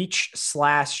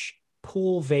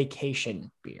beach/pool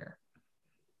vacation beer.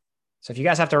 So if you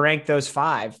guys have to rank those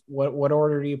 5, what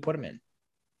order do you put them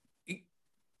in?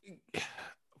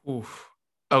 Oof.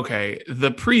 Okay,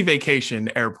 the pre-vacation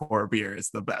airport beer is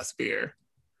the best beer.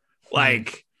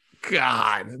 Like,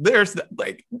 God, there's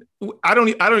like, I don't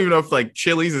even know if like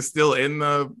Chili's is still in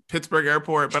the Pittsburgh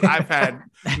airport, but I've had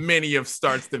many of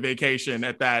starts to vacation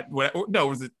at that. No,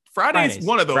 was it Fridays?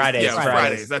 One of those.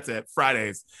 Fridays. That's it.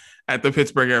 Fridays at the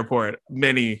Pittsburgh airport.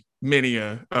 Many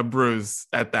a brews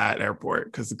at that airport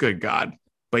because good God.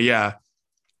 But yeah,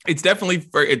 it's definitely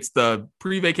it's the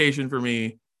pre-vacation for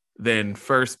me. Then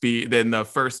the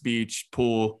first beach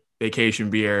pool vacation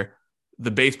beer.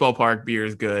 The baseball park beer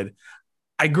is good.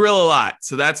 I grill a lot,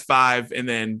 so that's 5. And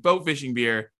then boat fishing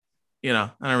beer, I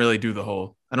don't really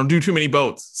I don't do too many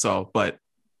boats. But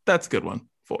that's a good one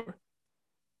 4.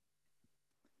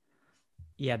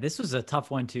 Yeah, this was a tough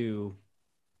one to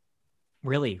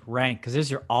really rank because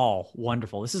these are all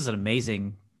wonderful. This is an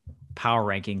amazing power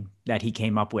ranking that he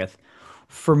came up with.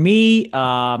 For me,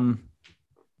 I'll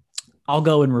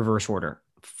go in reverse order.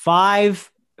 5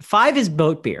 is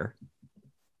boat beer.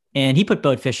 And he put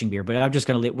boat fishing beer, but we're just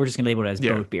going to label it as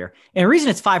boat beer. And the reason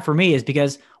it's 5 for me is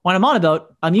because when I'm on a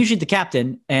boat, I'm usually the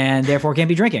captain and therefore can't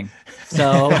be drinking.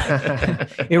 So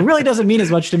it really doesn't mean as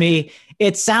much to me.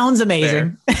 It sounds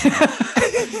amazing.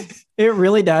 It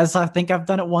really does. I think I've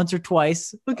done it once or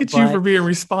twice. Look at you for being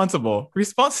responsible.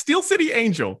 Steel City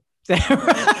Angel.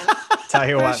 Tell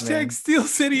you what, man. Steel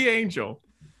City Angel.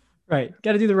 Right.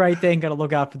 Got to do the right thing. Got to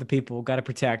look out for the people. Got to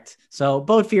protect. So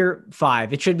boat beer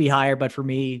 5. It should be higher, but for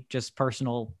me, just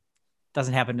personal,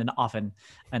 doesn't happen often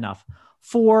enough.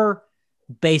 4,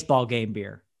 baseball game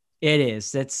beer. It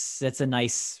is. That's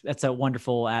a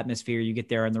wonderful atmosphere. You get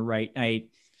there on the right night.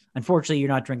 Unfortunately, you're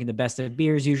not drinking the best of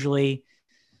beers usually,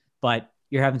 but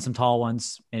you're having some tall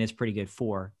ones and it's pretty good.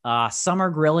 4. Summer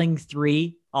grilling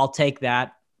 3. I'll take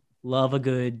that. Love a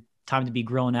good time to be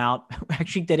grilling out. We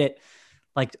actually did it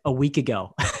like a week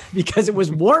ago because it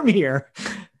was warm here.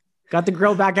 Got the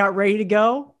grill back out ready to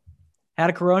go. Had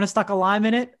a Corona, stuck a lime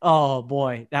in it. Oh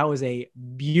boy, that was a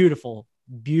beautiful,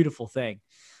 beautiful thing.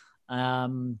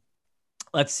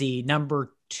 Let's see.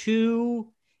 Number 2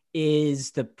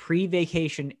 is the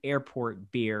pre-vacation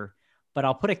airport beer, but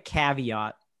I'll put a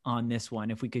caveat on this one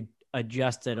if we could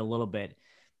adjust it a little bit.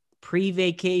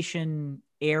 Pre-vacation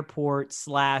airport /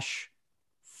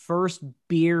 first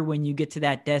beer when you get to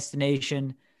that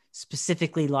destination,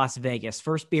 specifically Las Vegas.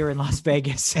 First beer in Las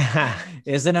Vegas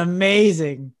is an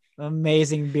amazing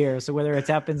beer. So whether it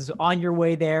happens on your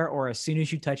way there or as soon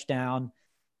as you touch down,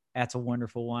 that's a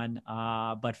wonderful one.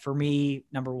 But for me,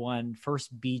 number 1,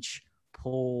 first beach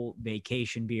pool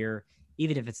vacation beer,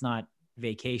 even if it's not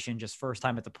vacation, just first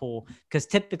time at the pool. Because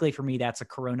typically for me, that's a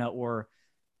Corona or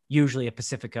usually a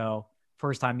Pacifico.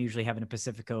 First time usually having a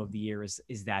Pacifico of the year is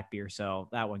that beer. So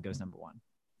that one goes number one.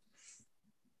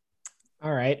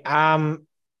 All right.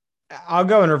 I'll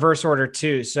go in reverse order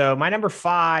too. So my number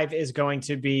 5 is going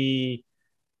to be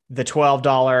the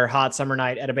 $12 hot summer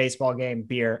night at a baseball game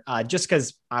beer, just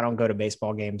because I don't go to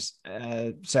baseball games.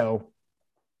 So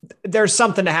there's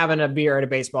something to having a beer at a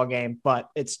baseball game, but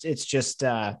it's just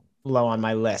low on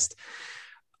my list.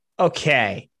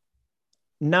 Okay.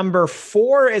 Number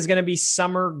 4 is going to be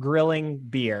summer grilling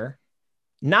beer.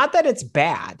 Not that it's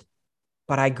bad,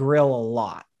 but I grill a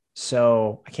lot.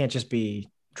 So I can't just be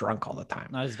drunk all the time.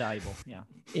 Not as valuable. Yeah.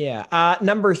 Yeah.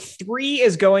 Number 3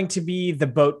 is going to be the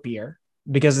boat beer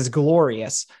because it's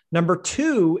glorious. Number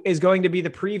 2 is going to be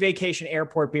the pre-vacation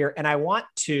airport beer. And I want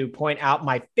to point out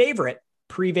my favorite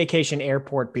pre-vacation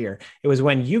airport beer. It was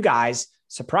when you guys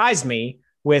surprised me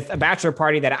with a bachelor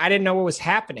party that I didn't know what was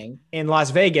happening in Las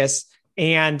Vegas.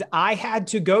 And I had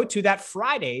to go to that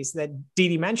Fridays that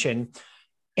Didi mentioned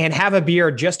and have a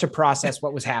beer just to process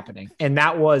what was happening. And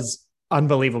that was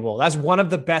unbelievable. That's one of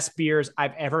the best beers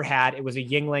I've ever had. It was a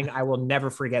Yingling. I will never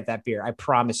forget that beer. I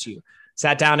promise you.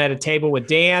 Sat down at a table with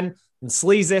Dan and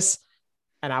Sleazus,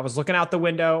 and I was looking out the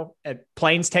window at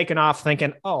planes taking off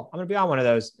thinking, oh, I'm going to be on one of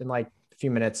those in like a few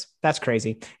minutes. That's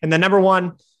crazy. And then number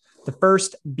 1, the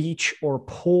first beach or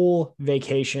pool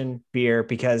vacation beer,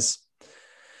 because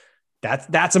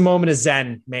that's a moment of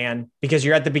zen, man, because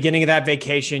you're at the beginning of that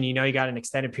vacation. You know, you got an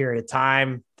extended period of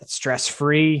time that's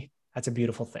stress-free. That's a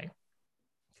beautiful thing.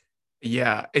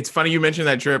 Yeah. It's funny you mentioned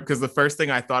that trip because the first thing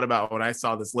I thought about when I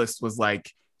saw this list was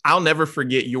like, I'll never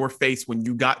forget your face when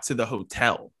you got to the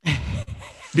hotel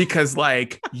because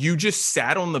like you just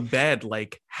sat on the bed.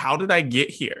 Like, how did I get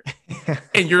here?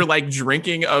 And you're like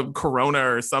drinking a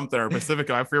Corona or something or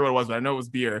Pacifico. I forget what it was, but I know it was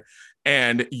beer.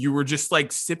 And you were just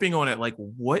like sipping on it. Like,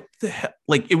 what the hell?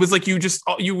 Like, it was like you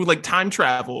were like time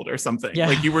traveled or something. Yeah.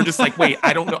 Like you were just like, wait,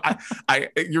 I don't know.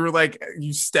 You were like,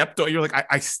 you stepped on, you're like,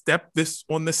 I stepped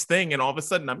on this thing. And all of a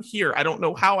sudden I'm here. I don't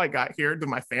know how I got here. Do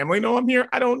my family know I'm here?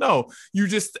 I don't know. You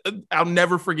just, I'll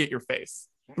never forget your face.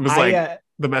 It was like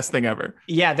the best thing ever.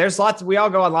 Yeah. There's we all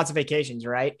go on lots of vacations,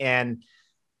 right? And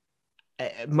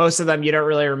most of them, you don't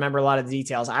really remember a lot of the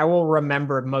details. I will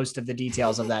remember most of the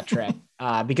details of that trip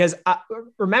because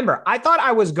remember, I thought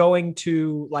I was going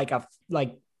to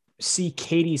see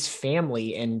Katie's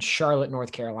family in Charlotte,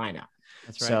 North Carolina.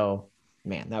 That's right. So,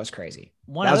 man, that was crazy.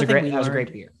 That was a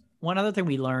great beer. One other thing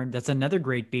we learned that's another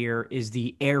great beer is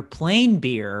the airplane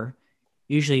beer.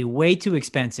 Usually way too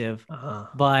expensive,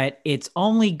 but it's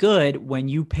only good when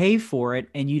you pay for it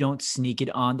and you don't sneak it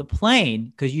on the plane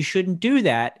because you shouldn't do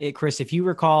that. Chris, if you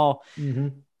recall,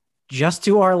 just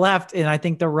to our left, and I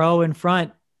think the row in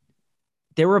front,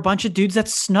 there were a bunch of dudes that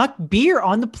snuck beer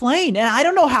on the plane. And I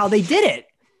don't know how they did it.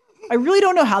 I really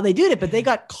don't know how they did it, but they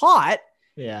got caught.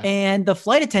 Yeah. And the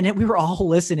flight attendant, we were all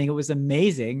listening. It was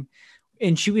amazing.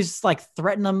 And she was like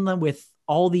threatening them with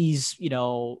all these,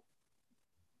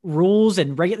 rules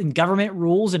and government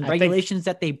rules and regulations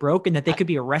that they broke and that they could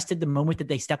be arrested the moment that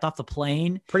they stepped off the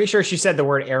plane. Pretty sure she said the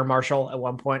word air marshal at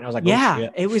one point. I was like, yeah, oh,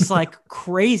 shit. It was like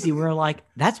crazy. We were like,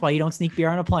 that's why you don't sneak beer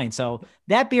on a plane. So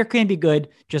that beer can be good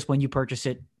just when you purchase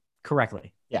it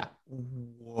correctly. Yeah.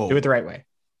 Whoa. Do it the right way.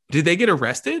 Did they get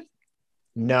arrested?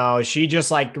 No, she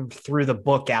just like threw the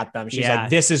book at them. She's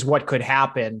like, this is what could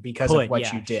happen because of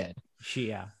what you did.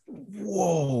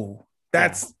 Whoa.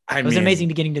 It was amazing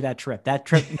beginning to that trip. That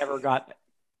trip never got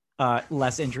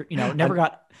less interesting,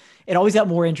 it always got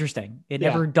more interesting. It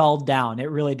never dulled down. It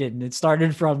really didn't. It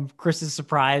started from Chris's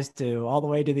surprise to all the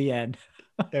way to the end.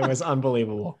 It was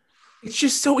unbelievable. It's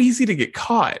just so easy to get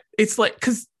caught. It's like,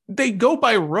 cause they go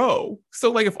by row.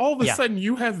 So like if all of a sudden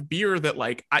you have beer that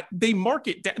like they mark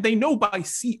it down, they know by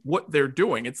seat what they're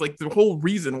doing. It's like the whole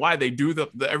reason why they do the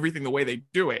everything the way they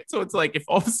do it. So it's like if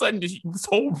all of a sudden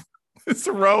this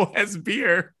row has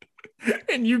beer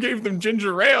and you gave them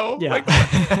ginger ale. Yeah. Like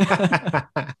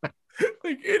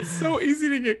it's so easy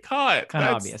to get caught. Kind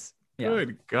of obvious. Yeah.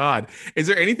 Good God. Is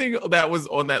there anything that was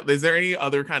on that? Is there any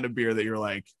other kind of beer that you're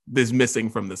like, this missing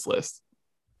from this list?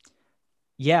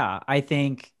 Yeah. I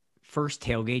think first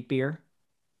tailgate beer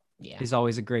is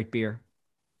always a great beer.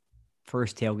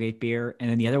 First tailgate beer. And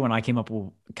then the other one I came up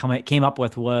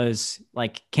with was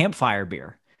like campfire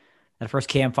beer. That first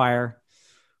campfire,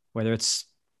 whether it's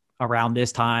around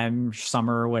this time,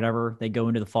 summer or whatever, they go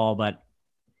into the fall, but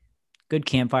good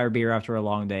campfire beer after a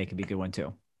long day could be a good one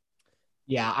too.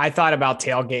 Yeah, I thought about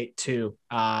tailgate too.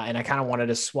 And I kind of wanted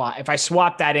to swap. If I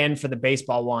swap that in for the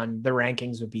baseball one, the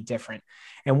rankings would be different.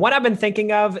 And what I've been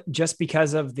thinking of, just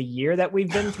because of the year that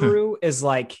we've been through, is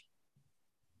like,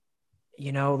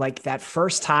 like that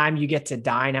first time you get to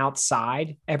dine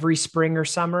outside every spring or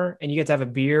summer and you get to have a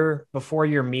beer before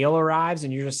your meal arrives,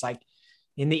 and you're just like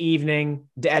in the evening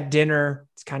at dinner,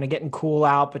 it's kind of getting cool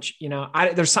out, but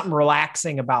there's something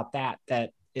relaxing about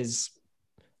that is,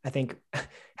 I think,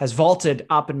 has vaulted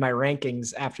up in my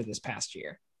rankings after this past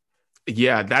year.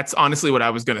 Yeah, that's honestly what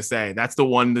I was going to say. That's the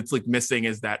one that's like missing,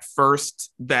 is that first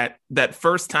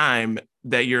time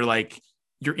that you're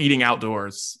eating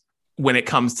outdoors, when it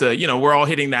comes to, we're all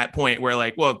hitting that point where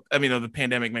like, well, I mean, the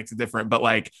pandemic makes it different,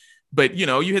 but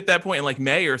you hit that point in like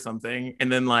May or something,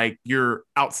 and then like you're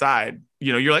outside,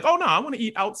 you're like, oh no, I want to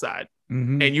eat outside.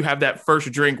 Mm-hmm. And you have that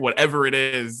first drink, whatever it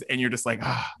is, and you're just like,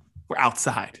 we're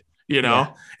outside, and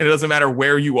it doesn't matter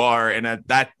where you are. And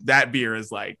that beer is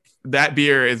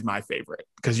my favorite,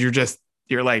 because you're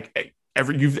like, hey,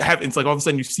 it's like all of a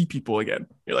sudden you see people again.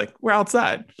 You're like, we're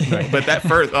outside. Right. But that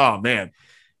first, oh man,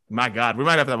 my God, we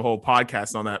might have to have a whole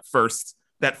podcast on that first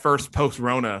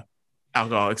post-Rona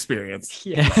alcohol experience.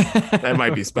 Yeah. That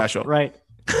might be special. Right.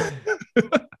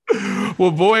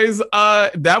 Well, boys,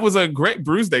 that was a great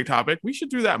Brews Day topic. We should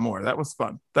do that more. That was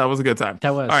fun. That was a good time.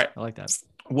 That was. All right. I like that.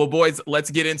 Well, boys,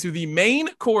 let's get into the main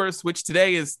course, which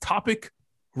today is topic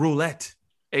roulette,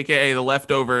 aka the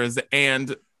leftovers.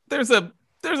 And there's a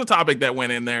topic that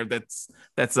went in there that's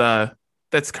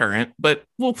current, but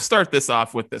we'll start this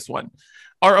off with this one.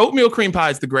 Are oatmeal cream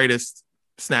pies the greatest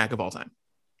snack of all time?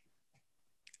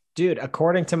 Dude,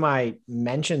 according to my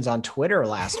mentions on Twitter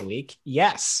last week,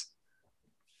 yes.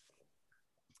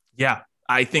 Yeah,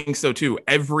 I think so too.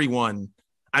 Everyone,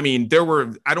 I mean, I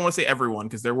don't want to say everyone,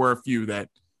 because there were a few that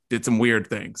did some weird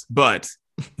things, but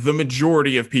the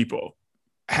majority of people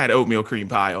had oatmeal cream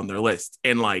pie on their list.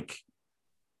 And like,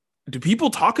 I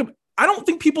don't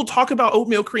think people talk about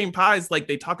oatmeal cream pies like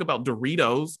they talk about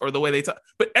Doritos, or the way they talk,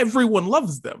 but everyone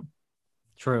loves them.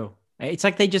 True. It's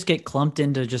like they just get clumped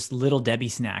into just Little Debbie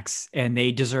snacks, and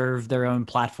they deserve their own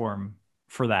platform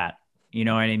for that. You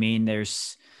know what I mean?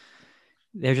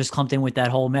 They're just clumped in with that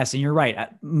whole mess. And you're right.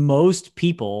 Most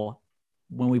people,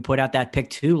 when we put out that pick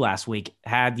 2 last week,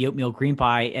 had the oatmeal cream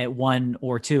pie at 1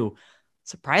 or 2.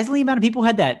 Surprisingly, the amount of people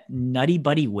had that Nutty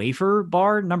Buddy wafer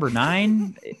bar, number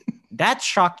 9. That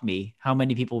shocked me how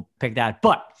many people picked that.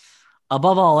 But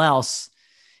above all else,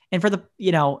 and for the,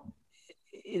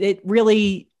 it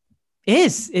really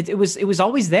is. It was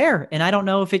always there. And I don't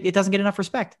know if it doesn't get enough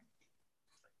respect.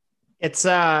 It's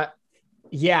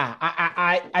yeah,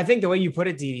 I think the way you put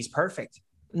it, Dee, is perfect.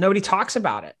 Nobody talks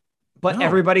about it, but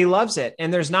everybody loves it.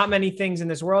 And there's not many things in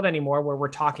this world anymore where we're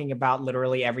talking about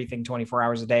literally everything 24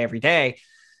 hours a day, every day,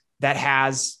 that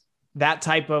has that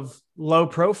type of low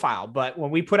profile. But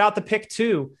when we put out the pick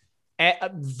 2,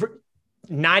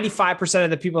 95% of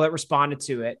the people that responded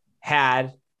to it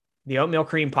had the oatmeal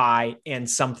cream pie and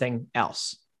something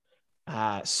else.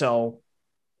 So,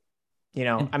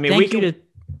 I mean, thank you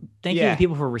to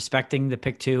people for respecting the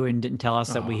pick 2 and didn't tell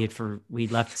us that we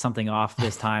left something off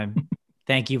this time.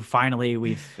 Thank you. Finally,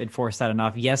 we've enforced that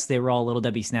enough. Yes, they were all Little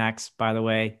Debbie snacks, by the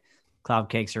way. Cloud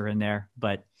cakes are in there,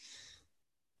 but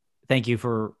thank you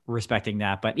for respecting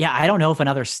that. But yeah, I don't know if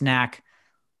another snack,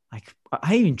 like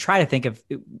I even try to think of,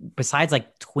 besides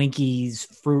like Twinkies,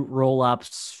 fruit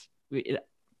roll-ups,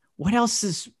 what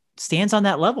else stands on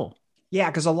that level? Yeah,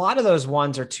 because a lot of those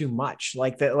ones are too much.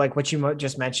 Like what you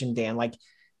just mentioned, Dan. Like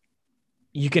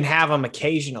you can have them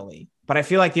occasionally, but I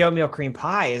feel like the oatmeal cream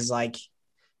pie is like,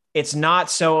 it's not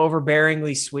so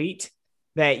overbearingly sweet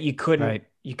that you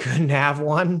couldn't have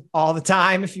one all the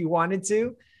time if you wanted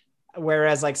to.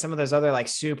 Whereas like some of those other like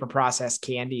super processed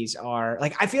candies are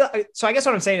like, I guess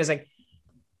what I'm saying is like,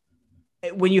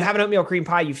 when you have an oatmeal cream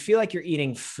pie, you feel like you're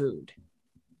eating food.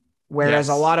 Whereas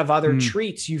a lot of other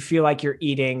treats, you feel like you're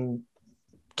eating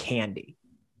candy.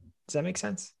 Does that make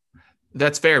sense?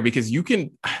 That's fair, because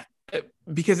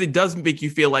it does make you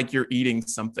feel like you're eating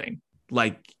something,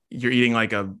 like you're eating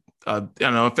like I don't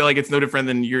know. I feel like it's no different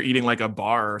than you're eating like a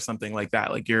bar or something like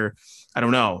that. Like I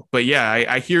don't know, but yeah,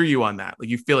 I hear you on that. Like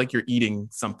you feel like you're eating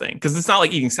something, because it's not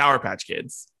like eating Sour Patch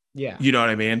Kids. Yeah. You know what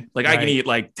I mean? Like I can eat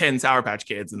like 10 Sour Patch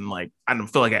Kids and like, I don't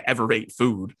feel like I ever ate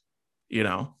food,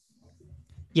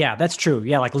 Yeah, that's true.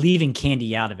 Yeah. Like leaving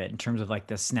candy out of it in terms of like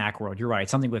the snack world. You're right.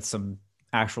 Something with some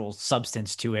actual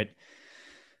substance to it.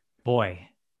 Boy,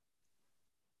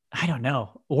 I don't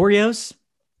know. Oreos,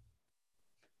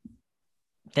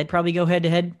 they'd probably go head to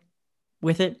head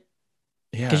with it.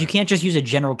 Yeah. Because you can't just use a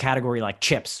general category like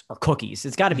chips or cookies.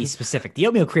 It's got to be specific. The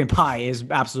oatmeal cream pie is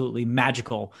absolutely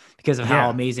magical because of how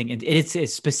amazing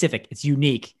it's specific. It's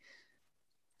unique.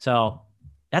 So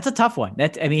that's a tough one.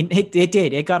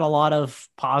 It got a lot of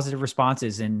positive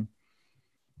responses, and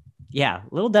yeah,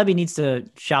 little Debbie needs to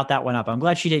shout that one up. I'm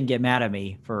glad she didn't get mad at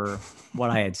me for what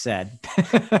I had said,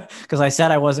 because I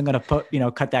said I wasn't going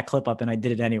to cut that clip up, and I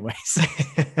did it anyways.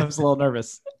 I was a little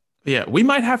nervous. Yeah, we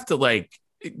might have to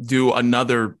do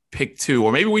another pick 2,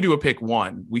 or maybe we do a pick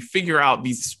 1. We figure out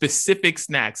these specific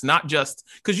snacks, not just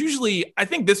because usually I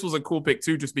think this was a cool pick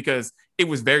 2 just because it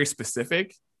was very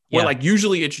specific. Where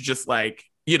usually it's just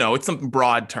it's something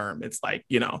broad term. It's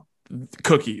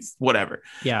cookies, whatever.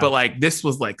 Yeah. But this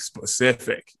was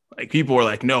specific. People were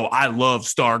like, no, I love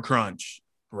Star Crunch.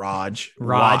 Raj,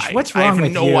 why? What's wrong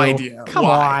with you? I have no idea. Come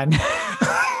on.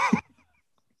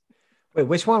 Wait,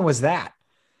 which one was that?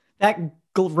 That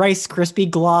Rice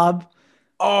Krispie glob.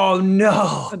 Oh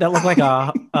no, that looked like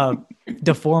a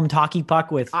deformed hockey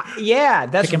puck with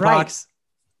that's right. Pox.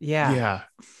 Yeah,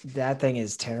 that thing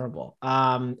is terrible.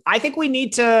 I think we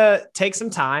need to take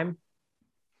some time,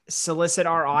 solicit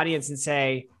our audience, and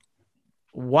say,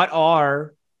 what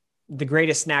are the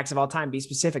greatest snacks of all time? Be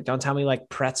specific. Don't tell me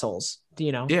pretzels.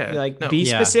 Be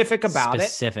specific about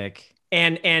it.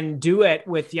 And do it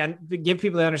with give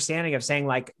people the understanding of saying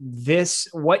this,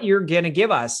 what you're going to give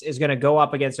us is going to go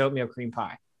up against oatmeal cream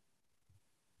pie.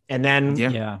 And then,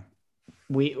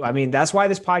 that's why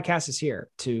this podcast is here,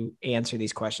 to answer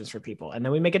these questions for people. And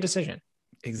then we make a decision.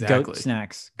 Exactly.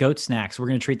 Goat snacks. We're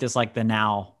going to treat this like the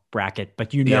now bracket,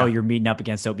 but you're meeting up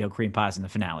against oatmeal cream pies in the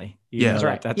finale. That's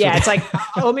right. It's like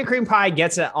oatmeal cream pie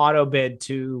gets an auto bid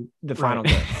to the final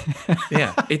game.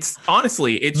 Yeah. It's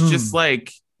honestly, it's just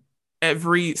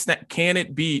every snack, can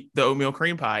it beat the oatmeal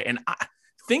cream pie? And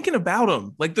thinking about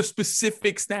them, the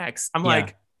specific snacks, I'm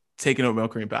taking oatmeal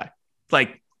cream pie,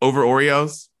 over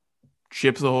Oreos,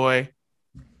 Chips Ahoy,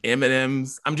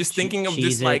 M&Ms. I'm just thinking of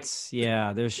Cheez-Its.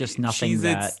 There's just nothing Cheez-Its.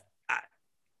 that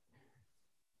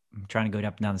I'm trying to go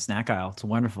up and down the snack aisle. It's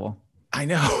wonderful. I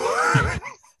know.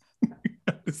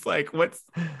 It's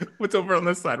what's over on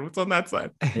this side? What's on that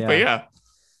side? Yeah. But yeah.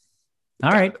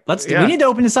 All right, we need to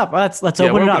open this up. Let's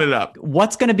open it up.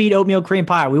 What's going to beat oatmeal cream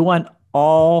pie?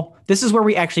 This is where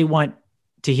we actually want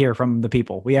to hear from the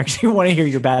people. We actually want to hear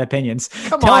your bad opinions.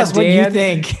 Tell us what you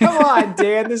think. Come on,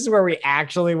 Dan. This is where we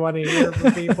actually want to hear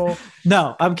from people.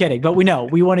 No, I'm kidding. But we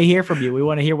want to hear from you. We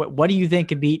want to hear what do you think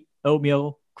could beat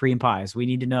oatmeal cream pies? We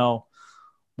need to know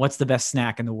what's the best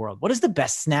snack in the world. What is the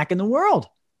best snack in the world?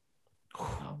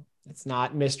 It's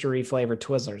not mystery flavored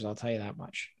Twizzlers, I'll tell you that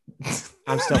much.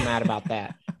 I'm still mad about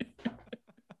that.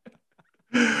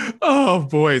 Oh,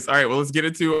 boys. All right, well, let's get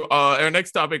into our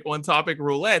next topic, One Topic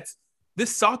Roulette.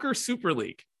 This soccer super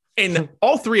league. And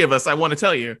all three of us, I want to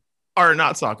tell you, are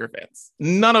not soccer fans.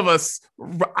 None of us,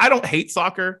 I don't hate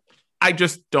soccer. I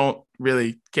just don't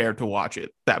really care to watch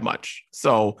it that much.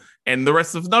 So, and the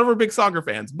rest of none of our big soccer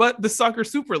fans, but the soccer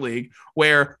super league,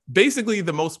 where basically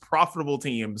the most profitable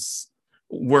teams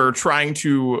were trying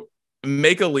to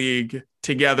make a league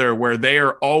together where they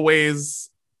are always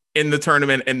in the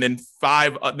tournament, and then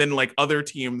other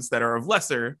teams that are of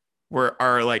lesser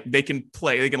they can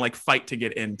fight to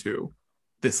get into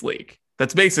this league.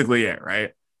 That's basically it,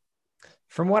 right?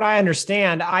 From what I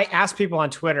understand, I asked people on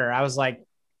Twitter, I was like,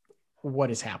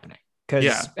 what is happening?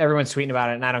 Because everyone's tweeting about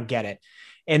it and I don't get it.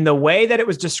 And the way that it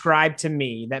was described to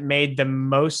me that made the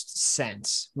most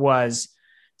sense was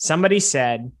somebody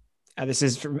said, this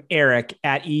is from Eric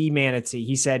at eManatee.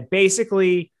 He said,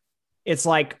 basically, it's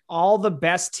like all the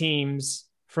best teams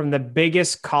from the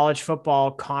biggest college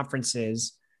football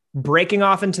conferences breaking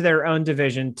off into their own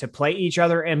division to play each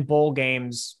other in bowl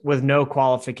games with no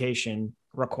qualification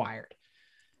required.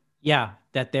 Yeah,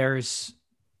 that they're just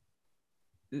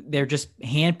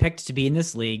handpicked to be in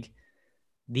this league.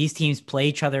 These teams play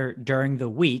each other during the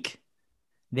week.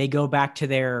 They go back to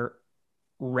their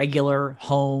regular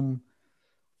home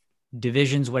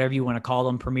divisions, whatever you want to call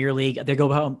them, Premier League. They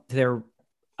go home to their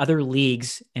other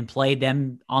leagues and play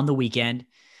them on the weekend.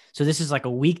 So this is like a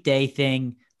weekday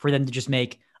thing for them to just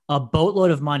make a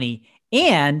boatload of money.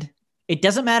 And it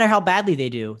doesn't matter how badly they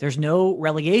do. There's no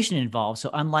relegation involved. So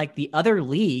unlike the other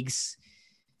leagues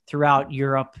throughout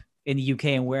Europe, in the UK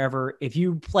and wherever, if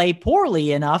you play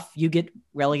poorly enough, you get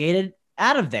relegated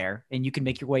out of there and you can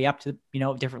make your way up to,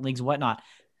 different leagues and whatnot.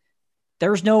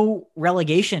 There's no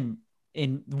relegation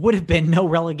would have been no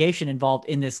relegation involved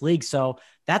in this league. So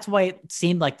that's why it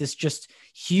seemed like this just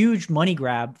huge money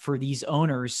grab for these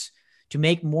owners to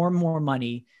make more and more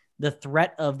money. the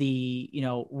threat of the,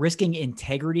 risking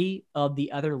integrity of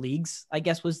the other leagues, I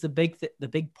guess, was the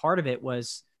big part of it.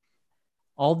 Was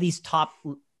all these top,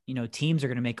 teams are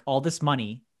going to make all this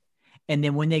money. And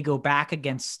then when they go back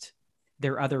against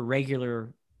their other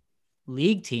regular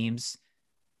league teams,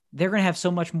 they're going to have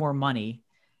so much more money,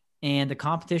 and the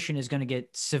competition is going to get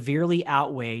severely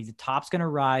outweighed. The top's going to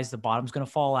rise, the bottom's going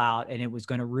to fall out, and it was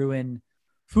going to ruin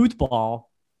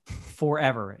football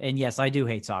forever. And yes, I do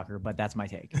hate soccer, but that's my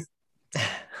take.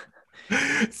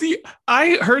 See,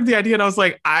 I heard the idea and I was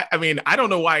like, I mean, I don't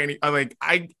know why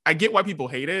I get why people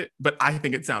hate it, but I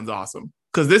think it sounds awesome.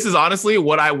 Because this is honestly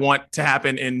what I want to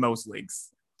happen in most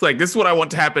leagues. It's like, this is what I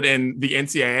want to happen in the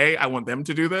NCAA. I want them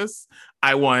to do this.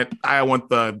 I want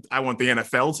the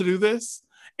NFL to do this.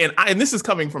 And this is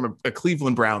coming from a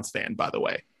Cleveland Browns fan, by the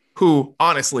way, who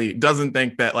honestly doesn't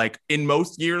think that, like, in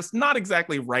most years, not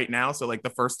exactly right now. So like the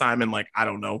first time in, like, I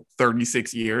don't know,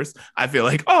 36 years, I feel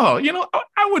like, oh,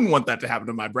 I wouldn't want that to happen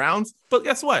to my Browns. But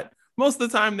guess what? Most of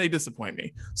the time they disappoint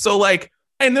me. So like,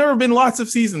 and there have been lots of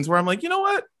seasons where I'm like, you know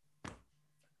what?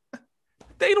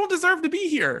 They don't deserve to be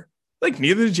here. Like,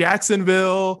 neither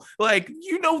Jacksonville, like,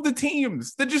 the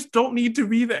teams that just don't need to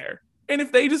be there. And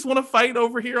if they just want to fight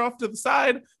over here off to the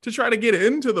side to try to get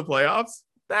into the playoffs,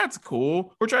 that's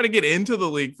cool. Or try to get into the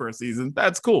league for a season,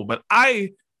 that's cool. But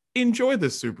I enjoy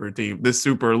this super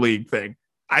league thing.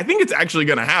 I think it's actually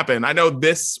going to happen. I know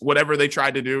whatever they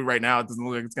tried to do right now, it doesn't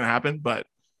look like it's going to happen, but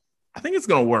I think it's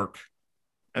going to work.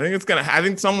 I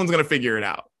think someone's going to figure it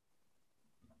out.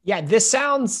 Yeah, this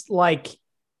sounds like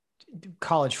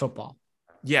college football.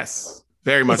 Yes,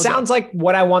 very much. It sounds like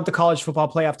what I want the college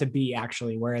football playoff to be,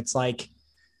 actually, where it's like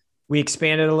we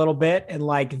expanded a little bit and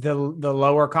like the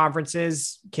lower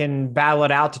conferences can battle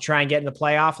it out to try and get in the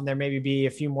playoff. And there maybe be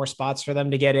a few more spots for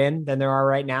them to get in than there are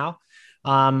right now.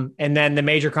 And then the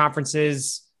major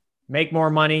conferences make more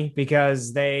money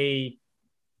because they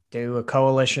do a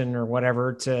coalition or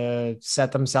whatever to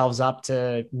set themselves up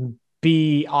to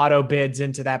be auto bids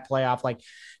into that playoff. Like,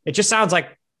 it just sounds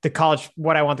like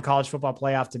what I want the college football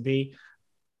playoff to be.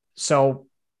 So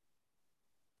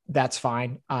that's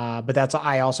fine. But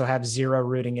I also have zero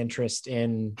rooting interest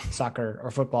in soccer or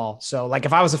football. So like,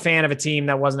 if I was a fan of a team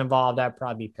that wasn't involved, I'd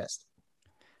probably be pissed.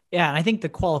 Yeah. And I think the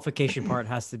qualification part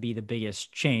has to be the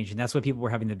biggest change. And that's what people were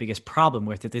having the biggest problem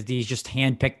with it. Is these just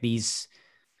handpick these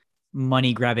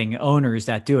money grabbing owners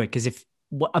that do it. Cause if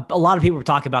a lot of people were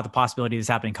talking about the possibility of this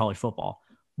happening in college football,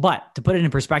 but to put it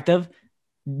in perspective,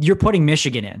 you're putting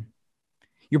Michigan in,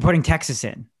 you're putting Texas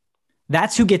in.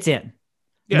 That's who gets in,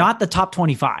 not the top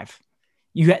 25.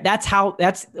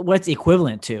 That's what it's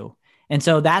equivalent to. And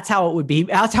so that's how it would be.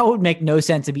 That's how it would make no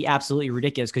sense to be absolutely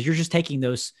ridiculous. Cause you're just taking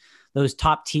those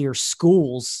top tier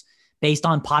schools based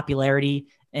on popularity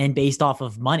and based off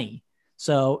of money.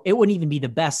 So it wouldn't even be the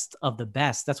best of the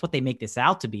best. That's what they make this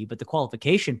out to be. But the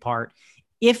qualification part,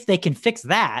 if they can fix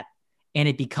that, and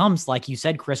it becomes, like you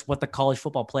said, Chris, what the college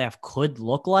football playoff could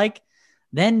look like,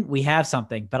 then we have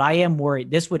something. But I am worried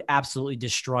this would absolutely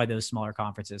destroy those smaller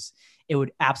conferences. It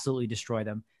would absolutely destroy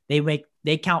them.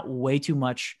 They count way too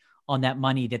much on that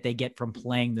money that they get from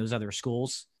playing those other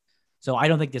schools. So I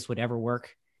don't think this would ever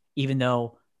work, even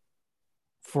though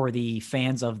for the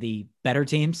fans of the better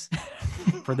teams,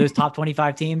 for those top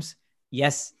 25 teams,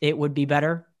 yes, it would be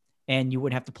better. And you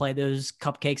wouldn't have to play those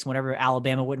cupcakes whenever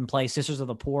Alabama wouldn't play Sisters of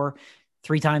the Poor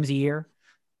 3 times a year.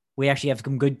 We actually have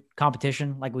some good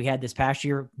competition like we had this past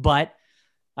year, but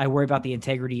I worry about the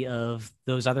integrity of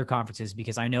those other conferences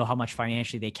because I know how much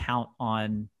financially they count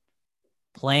on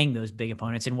playing those big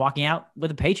opponents and walking out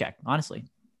with a paycheck, honestly.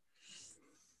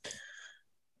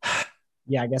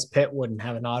 Yeah, I guess Pitt wouldn't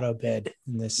have an auto bid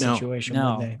in this situation,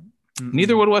 would they?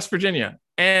 Neither would West Virginia.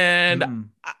 And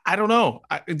I don't know.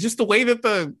 Just the way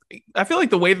that I feel like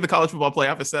the way that the college football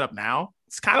playoff is set up now,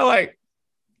 it's kind of like,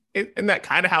 isn't that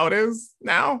kind of how it is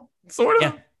now? Sort of.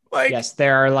 Yeah. Like, yes,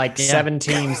 there are like 7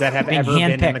 teams that have ever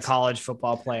been in the college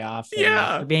football playoff.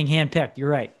 Yeah. They're being handpicked. You're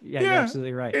right. Yeah, you're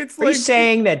absolutely right. Are you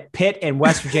saying that Pitt and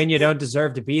West Virginia don't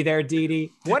deserve to be there,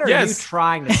 Didi? What are you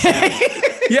trying to say?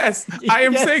 Yes, I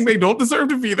am saying they don't deserve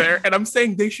to be there. And I'm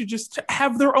saying they should just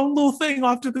have their own little thing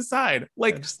off to the side.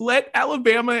 Like, let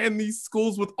Alabama and these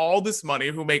schools with all this money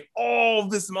who make all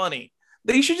this money,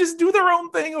 they should just do their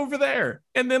own thing over there.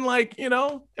 And then, like,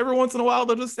 every once in a while,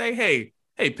 they'll just say, hey,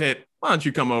 Pitt, why don't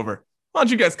you come over? Why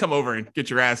don't you guys come over and get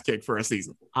your ass kicked for a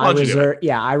season?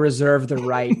 I reserve the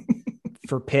right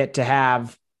for Pitt to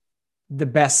have the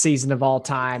best season of all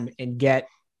time and get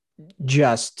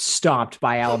just stomped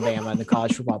by Alabama in the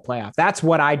college football playoff. That's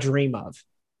what I dream of.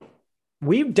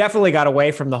 we definitely got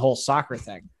away from the whole soccer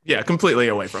thing. Yeah, completely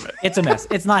away from it. It's a mess.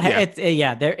 It's not. Yeah.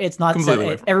 It's not. Completely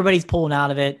away Everybody's pulling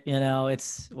out of it.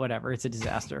 It's whatever. It's a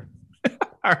disaster.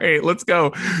 All right, let's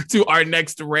go to our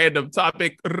next random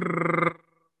topic.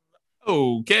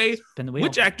 Okay. Spin the wheel.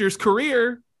 Which actor's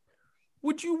career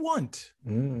would you want?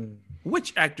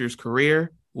 Which actor's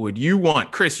career would you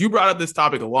want? Chris, you brought up this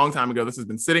topic a long time ago. This has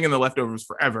been sitting in the leftovers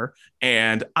forever,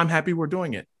 and I'm happy we're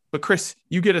doing it. But Chris,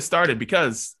 you get us started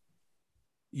because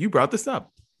you brought this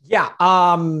up. Yeah.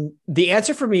 The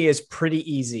answer for me is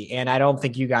pretty easy, and I don't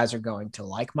think you guys are going to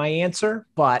like my answer,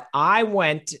 but I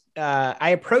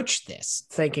approached this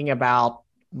thinking about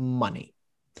money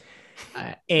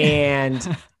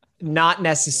and not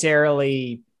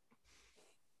necessarily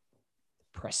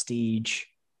prestige,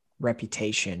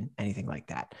 reputation, anything like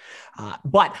that.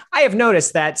 But I have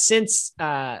noticed that since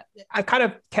I've kind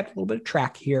of kept a little bit of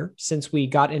track here since we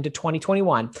got into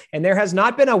 2021, and there has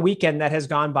not been a weekend that has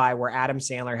gone by where Adam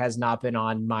Sandler has not been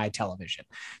on my television.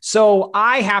 So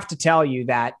I have to tell you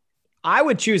that I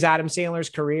would choose Adam Sandler's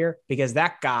career because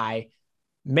that guy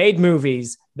made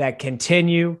movies that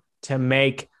continue to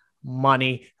make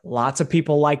money. Lots of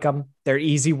people like them. They're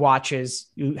easy watches.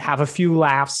 You have a few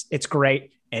laughs. It's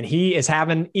great. And he is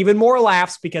having even more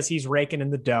laughs because he's raking in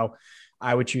the dough.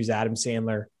 I would choose Adam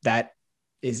Sandler. That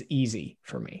is easy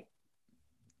for me.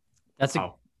 That's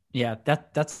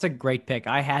a great pick.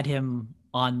 I had him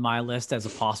on my list as a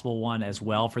possible one as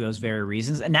well for those very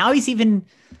reasons. And now he's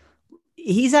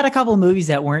had a couple of movies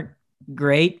that weren't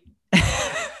great.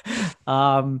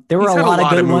 There were a lot of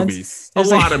good ones. A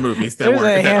lot of movies that weren't.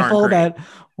 There's a handful that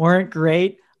weren't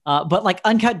great. But like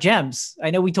Uncut Gems, I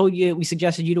know we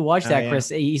suggested you to watch that, Chris.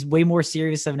 He's way more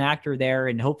serious of an actor there,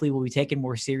 and hopefully will be taken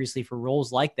more seriously for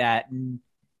roles like that. And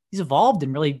he's evolved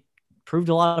and really proved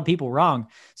a lot of people wrong.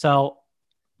 So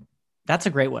that's a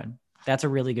great one. That's a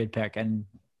really good pick, and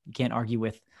you can't argue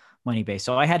with money base.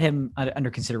 So I had him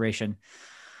under consideration.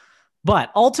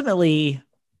 But ultimately,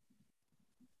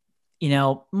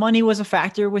 money was a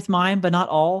factor with mine, but not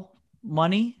all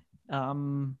money.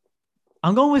 I'm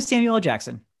going with Samuel L.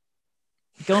 Jackson.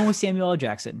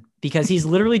 Because he's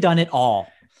literally done it all.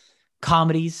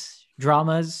 Comedies,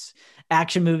 dramas,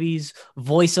 action movies,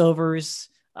 voiceovers,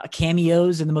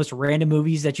 cameos in the most random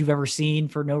movies that you've ever seen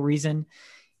for no reason.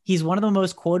 He's one of the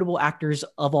most quotable actors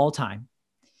of all time.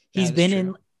 He's been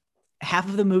in half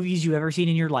of the movies you've ever seen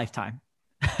in your lifetime.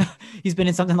 He's been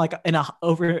in something like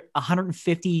over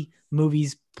 150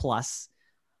 movies plus.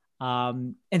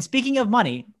 And speaking of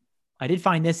money, I did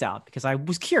find this out because I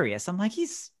was curious. I'm like,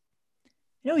 he's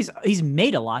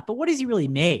made a lot, but what has he really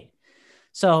made?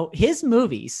 So his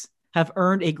movies have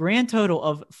earned a grand total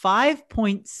of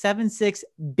 $5.76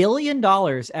 billion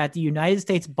at the United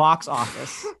States box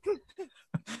office.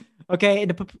 Okay.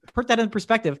 And to put that in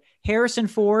perspective, Harrison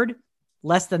Ford,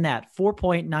 less than that,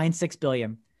 $4.96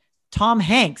 billion. Tom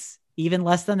Hanks, even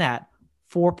less than that,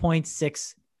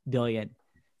 $4.6 billion.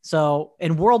 So,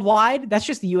 and worldwide, that's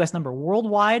just the US number.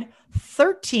 Worldwide,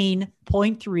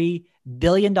 $13.3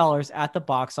 billion at the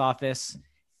box office.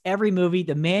 Every movie,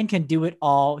 the man can do it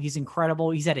all. He's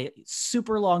incredible. He's had a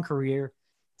super long career.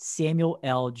 Samuel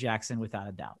L. Jackson, without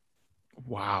a doubt.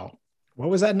 Wow. What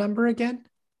was that number again?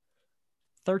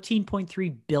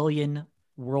 13.3 billion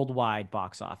worldwide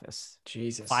box office.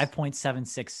 Jesus.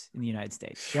 5.76 in the United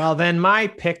States. Well, then my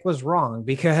pick was wrong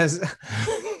because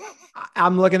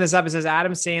I'm looking this up. It says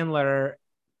Adam Sandler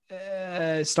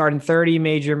starred in 30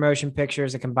 major motion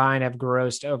pictures that combined have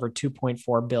grossed over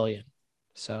 2.4 billion.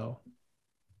 So,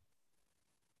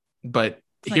 but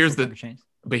here's the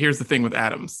thing with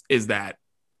Adams is that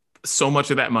so much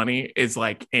of that money is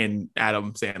like in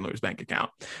Adam Sandler's bank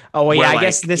account. Oh, well, yeah. I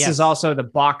guess this is also the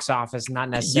box office, not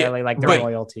necessarily like the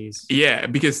royalties. Yeah,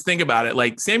 because think about it.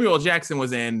 Like Samuel Jackson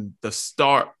was in the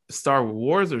Star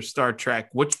Wars or Star Trek.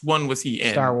 Which one was he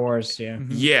in? Star Wars, yeah.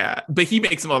 Mm-hmm. Yeah, but he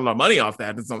makes a lot of money off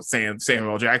that. It's not saying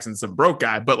Samuel Jackson's some broke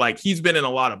guy, but like he's been in a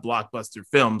lot of blockbuster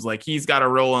films. Like he's got a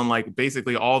role in like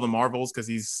basically all the Marvels because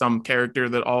he's some character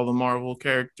that all the Marvel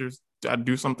characters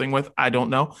do something with. I don't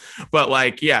know, but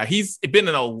like, yeah, he's been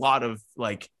in a lot of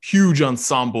like huge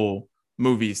ensemble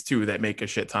movies too that make a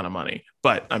shit ton of money.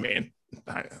 But I mean,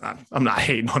 I'm not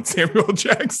hating on Samuel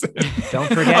Jackson.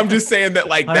 Don't forget. I'm just saying that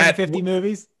like 150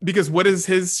 movies. Because what is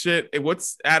his shit?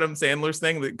 What's Adam Sandler's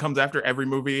thing that comes after every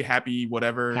movie? Happy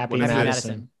whatever. Happy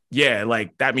Madison. Yeah,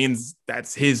 like that means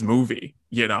that's his movie.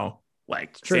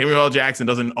 Like Samuel L. Jackson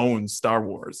doesn't own Star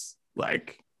Wars.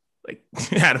 Like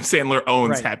Adam Sandler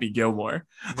owns Happy Gilmore.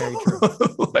 Very true.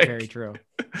 Very true.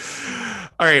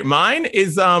 All right, mine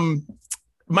is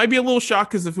might be a little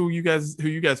shocked because of who you guys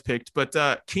picked, but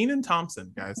Kenan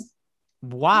Thompson, guys.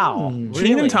 Wow. Hmm. Really?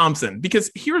 Kenan Thompson,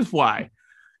 because here's why.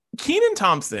 Kenan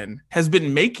Thompson has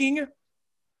been making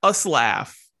us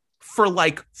laugh for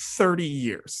like 30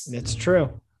 years. It's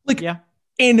true. Like, Yeah.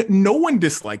 and no one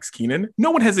dislikes Kenan.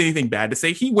 No one has anything bad to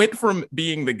say. He went from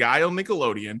being the guy on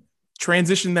Nickelodeon,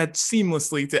 transitioned that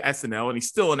seamlessly to SNL, and he's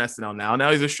still on SNL now.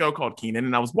 Now he's a show called Kenan,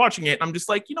 and I was watching it, and I'm just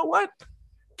like, you know what?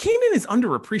 Kenan is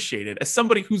underappreciated as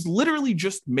somebody who's literally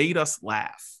just made us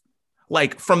laugh.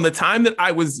 Like from the time that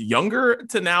I was younger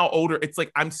to now older, it's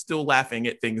like I'm still laughing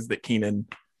at things that Kenan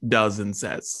does and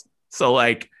says. So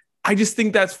like, I just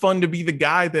think that's fun to be the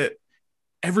guy that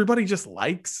everybody just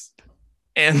likes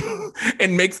and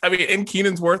and makes. I mean, and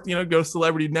Kenan's worth, go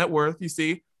Celebrity Net Worth. You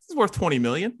see, he's worth 20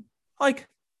 million. Like,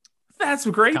 that's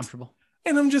great. Comfortable.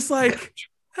 And I'm just like,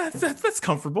 that's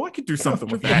comfortable. I could do something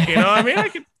with that. You know what I mean? I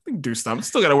could do something.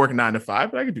 Still got to work 9 to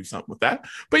 5, but I could do something with that.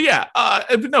 But yeah,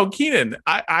 but no, Kenan,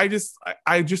 I just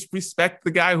respect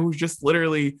the guy who's just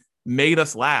literally made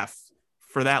us laugh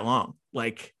for that long,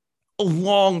 like a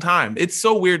long time. It's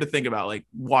so weird to think about, like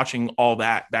watching all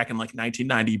that back in like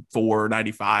 1994,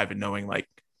 95, and knowing like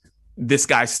this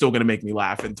guy's still going to make me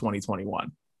laugh in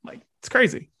 2021. Like, it's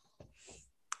crazy.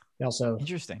 He also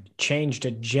Interesting. changed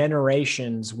a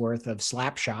generation's worth of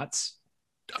slap shots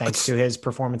thanks to his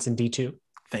performance in D2.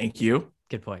 Thank you.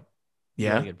 Good point.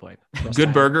 Yeah. Really good point.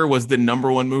 Good Burger was the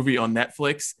 #1 movie on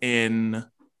Netflix in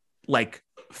like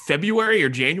February or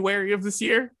January of this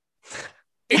year.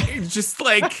 It's just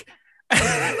like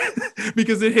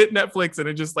because it hit Netflix and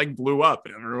it just like blew up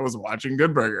and everyone was watching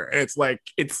Good Burger. And it's like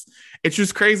it's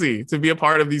just crazy to be a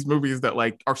part of these movies that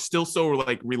like are still so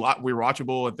like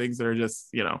rewatchable and things that are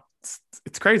just,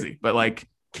 it's crazy. But like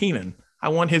Kenan, I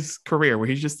want his career where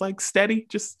he's just like steady,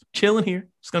 just chilling here.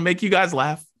 Just gonna make you guys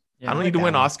laugh. Yeah, I don't need to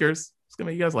win Oscars. Just gonna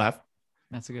make you guys laugh.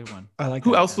 That's a good one. I like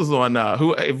Who that. else was on?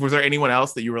 Was there anyone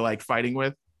else that you were like fighting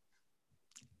with?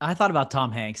 I thought about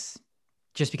Tom Hanks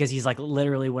just because he's like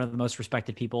literally one of the most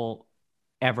respected people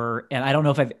ever. And I don't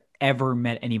know if I've ever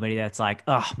met anybody that's like,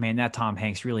 oh man, that Tom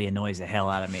Hanks really annoys the hell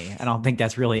out of me. I don't think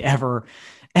that's really ever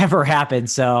happened.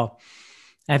 So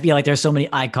I feel like there's so many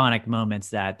iconic moments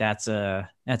that's a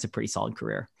pretty solid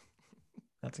career.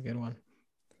 That's a good one.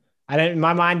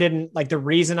 My mind didn't like the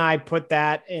reason I put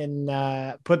that in,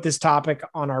 put this topic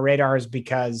on our radar is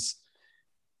because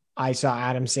I saw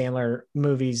Adam Sandler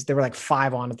movies. There were like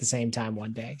 5 on at the same time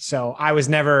one day. So I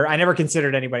never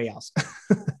considered anybody else.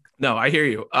 No, I hear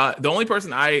you. The only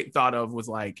person I thought of was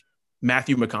like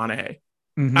Matthew McConaughey.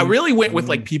 Mm-hmm. I really went with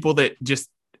like people that just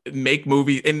make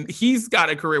movies, and he's got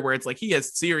a career where it's like he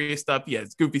has serious stuff, he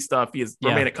has goofy stuff, he has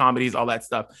romantic comedies, all that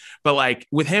stuff. But like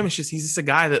with him, it's just he's just a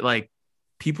guy that like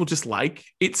people just like,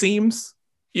 it seems.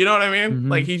 You know what I mean? Mm-hmm.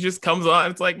 Like he just comes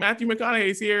on, it's like Matthew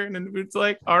McConaughey's here, and then it's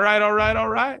like, all right.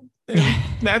 And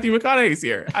Matthew McConaughey's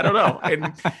here. I don't know.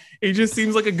 And he just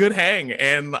seems like a good hang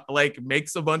and like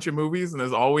makes a bunch of movies and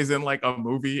is always in like a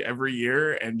movie every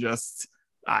year. And just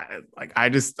I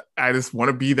just want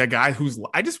to be that guy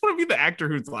I just want to be the actor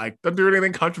who's like, don't do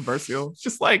anything controversial. It's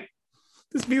just like,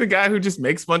 just be the guy who just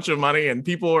makes a bunch of money and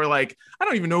people are like, I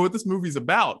don't even know what this movie's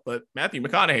about, but Matthew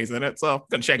McConaughey's in it. So I'm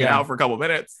going to check it out for a couple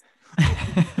minutes.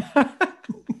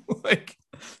 Like,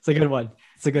 it's a good one.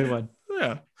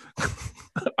 Yeah.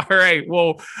 All right.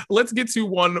 Well, let's get to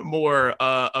one more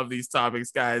of these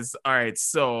topics, guys. All right.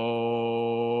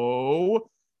 So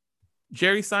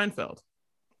Jerry Seinfeld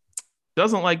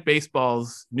doesn't like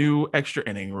baseball's new extra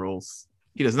inning rules.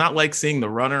 He does not like seeing the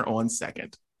runner on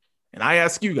second. And I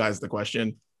ask you guys the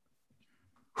question,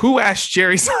 who asked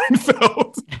Jerry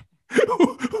Seinfeld?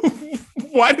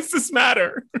 Why does this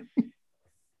matter?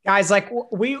 Guys, like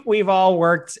we've all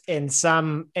worked in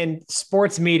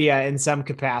sports media in some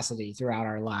capacity throughout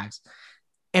our lives.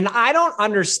 And I don't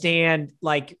understand,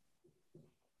 like,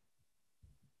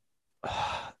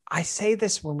 I say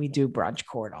this when we do brunch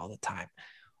court all the time.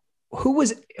 Who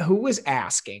was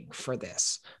asking for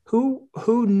this? Who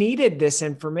needed this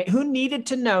information? Who needed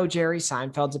to know Jerry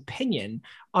Seinfeld's opinion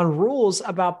on rules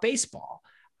about baseball?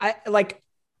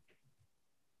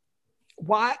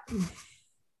 Why?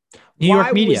 New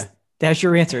York media. That's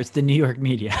your answer. It's the New York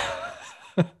media.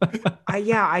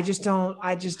 I just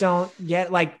don't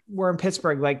get, like, we're in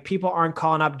Pittsburgh. Like, people aren't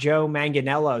calling up Joe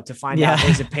Manganiello to find out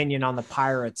his opinion on the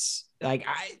Pirates. Like,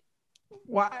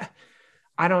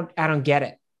 I don't get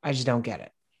it. I just don't get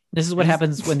it. This is what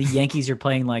happens when the Yankees are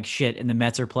playing like shit and the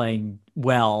Mets are playing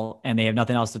well and they have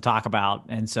nothing else to talk about.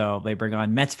 And so they bring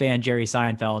on Mets fan Jerry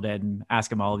Seinfeld and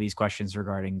ask him all of these questions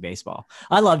regarding baseball.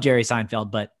 I love Jerry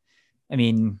Seinfeld, but I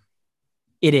mean,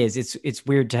 it's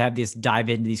weird to have this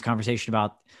dive into these conversations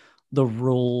about the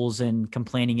rules and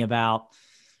complaining about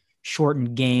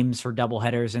shortened games for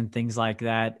doubleheaders and things like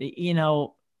that.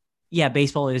 Yeah,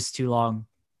 baseball is too long,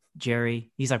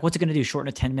 Jerry. He's like, what's it going to do?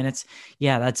 Shorten to 10 minutes?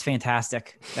 Yeah, that's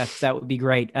fantastic. That would be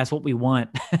great. That's what we want.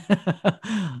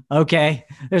 Okay.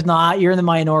 You're in the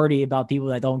minority about people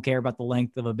that don't care about the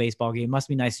length of a baseball game. It must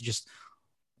be nice to just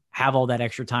have all that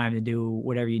extra time to do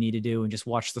whatever you need to do and just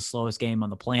watch the slowest game on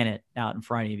the planet out in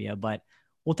front of you. But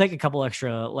we'll take a couple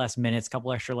extra less minutes,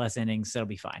 couple extra less innings. That'll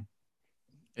be fine.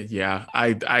 Yeah,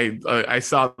 I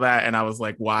saw that and I was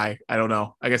like, why? I don't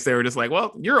know. I guess they were just like,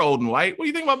 well, you're old and white. What do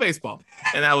you think about baseball?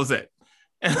 And that was it.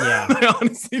 And Yeah. I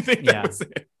honestly think that was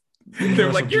it. They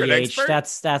were like, you're an expert.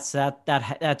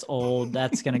 That's old.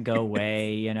 That's gonna go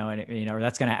away.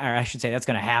 That's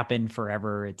gonna happen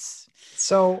forever. It's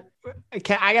So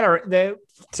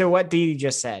to what Didi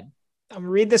just said. I'm gonna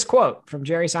read this quote from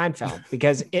Jerry Seinfeld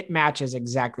because it matches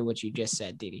exactly what you just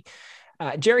said, Didi.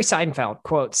 Jerry Seinfeld,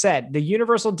 quote, said, "The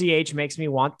universal DH makes me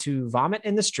want to vomit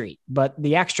in the street, but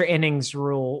the extra innings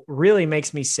rule really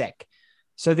makes me sick.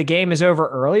 So the game is over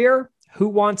earlier. Who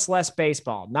wants less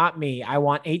baseball? Not me. I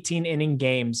want 18 inning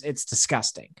games. It's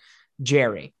disgusting."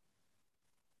 Jerry.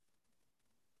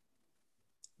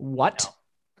 What?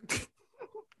 No.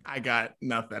 I got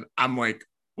nothing. I'm like,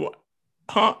 what?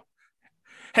 Huh?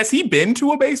 Has he been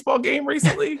to a baseball game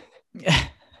recently?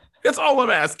 That's all I'm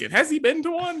asking. Has he been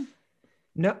to one?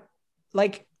 No,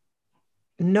 like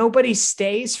nobody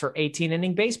stays for 18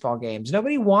 inning baseball games.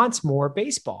 Nobody wants more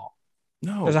baseball.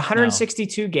 No, there's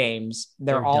 162 games.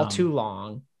 They're all dumb. Too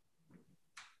long.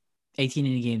 18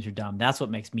 inning games are dumb. That's what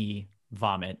makes me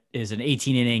vomit is an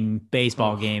 18 inning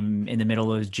baseball game in the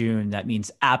middle of June. That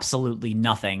means absolutely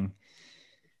nothing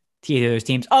to either of those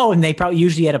teams. Oh, and they probably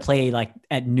usually had to play like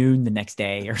at noon the next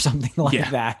day or something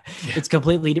like that. Yeah. It's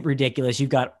completely ridiculous. You've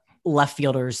got left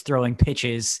fielders throwing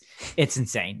pitches. It's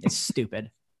insane. It's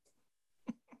stupid.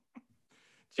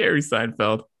 Jerry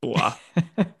Seinfeld. Blah.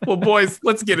 Well, boys,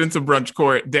 let's get into brunch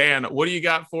court. Dan, what do you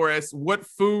got for us? What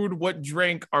food, what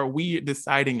drink are we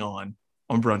deciding on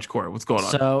brunch court? What's going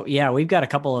on? So, yeah, we've got a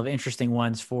couple of interesting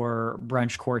ones for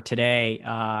brunch court today.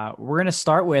 We're going to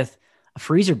start with a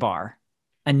freezer bar,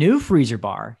 a new freezer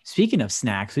bar. Speaking of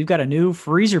snacks, we've got a new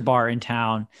freezer bar in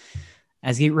town.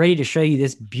 As I get ready to show you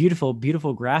this beautiful,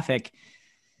 beautiful graphic.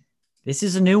 This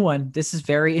is a new one. This is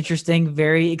very interesting,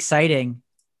 very exciting.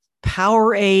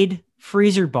 Powerade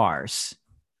freezer bars.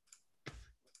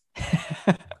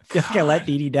 I feel like I let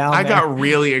Didi down. I got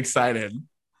really excited.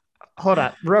 Hold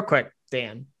on, real quick,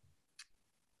 Dan.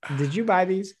 Did you buy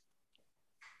these?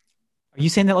 Are you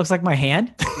saying that looks like my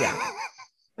hand? Yeah.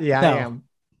 Yeah, No, I am.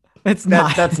 It's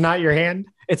not. That's not your hand?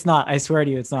 It's not. I swear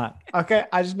to you, it's not. Okay,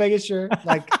 I just making sure.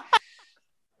 Like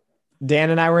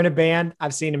Dan and I were in a band.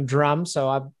 I've seen him drum, so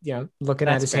I'm, looking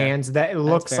at his hands. That it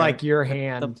looks like your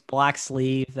hand. The black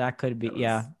sleeve, that could be,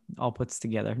 all puts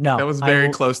together. No, that was very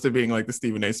close to being like the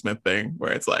Stephen A. Smith thing,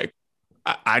 where it's like,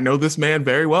 I know this man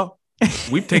very well.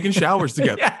 We've taken showers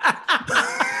together.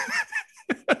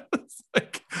 It's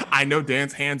like, I know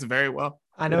Dan's hands very well.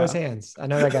 I know his hands. I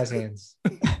know that guy's hands.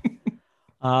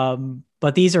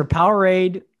 But these are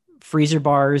Powerade freezer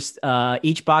bars.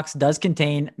 Each box does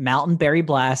contain Mountain Berry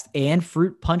Blast and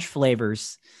Fruit Punch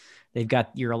flavors. They've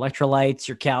got your electrolytes,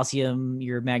 your calcium,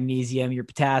 your magnesium, your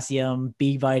potassium,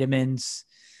 B vitamins.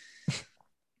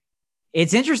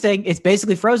 It's interesting. It's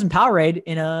basically frozen Powerade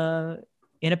in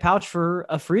a pouch for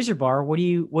a freezer bar. What do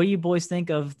you boys think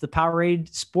of the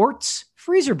Powerade sports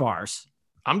freezer bars?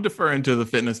 I'm deferring to the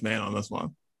fitness man on this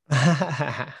one.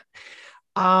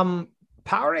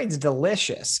 Powerade's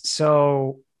delicious,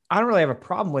 so I don't really have a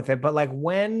problem with it. But like,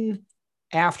 when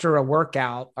after a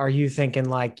workout are you thinking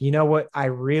like, you know what I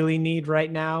really need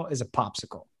right now is a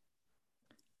popsicle?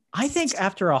 I think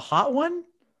after a hot one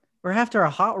or after a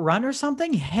hot run or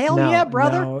something. Hell yeah,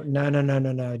 brother.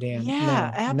 No, Dan.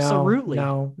 Yeah, absolutely.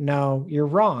 No, you're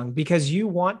wrong, because you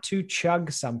want to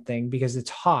chug something because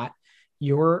it's hot.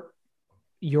 You're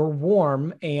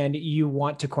warm and you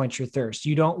want to quench your thirst.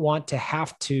 You don't want to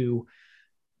have to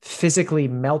physically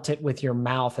melt it with your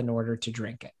mouth in order to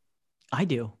drink it. I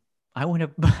do. I want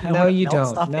to. No, you don't.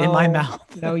 Stuff in my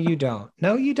mouth. No, you don't.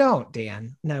 No, you don't,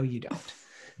 Dan. No, you don't.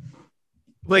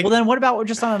 Like, well, then what about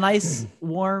just on a nice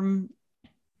warm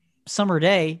summer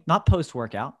day, not post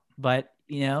workout, but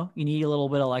you need a little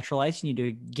bit of electrolytes. You need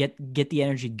to get the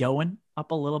energy going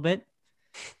up a little bit.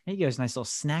 There you go. It's a nice little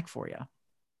snack for you.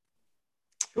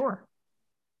 Sure.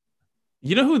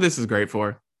 You know who this is great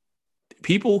for?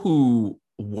 People who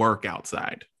work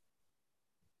outside.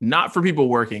 Not for people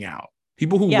working out.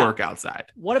 People who work outside.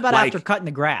 What about after cutting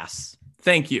the grass?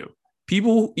 Thank you.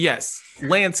 People, yes,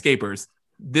 landscapers.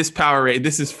 this Powerade,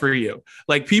 this is for you.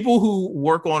 Like people who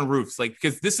work on roofs, like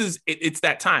because it's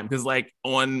that time. Because like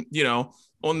on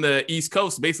the East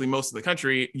Coast, basically most of the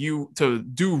country, to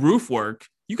do roof work,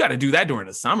 you got to do that during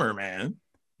the summer, man.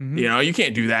 Mm-hmm. You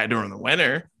can't do that during the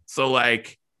winter. So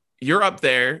like you're up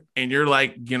there and you're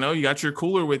like, you got your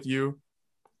cooler with you.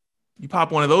 You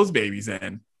pop one of those babies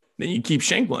in, then you keep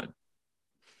shinkling.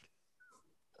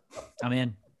 I'm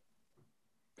in.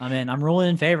 I'm ruling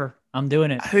in favor. I'm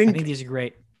doing it. I think these are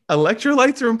great.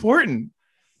 Electrolytes are important.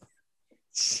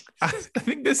 I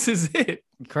think this is it.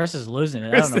 Chris is losing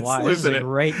it. I don't know why. This is a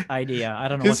great idea. I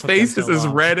don't know. His face is as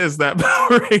red as that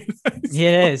Powerade. It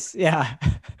is. Yeah.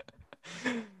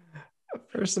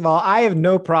 First of all, I have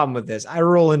no problem with this. I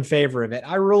rule in favor of it.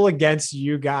 I rule against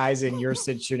you guys in your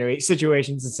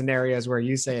situations and scenarios where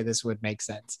you say this would make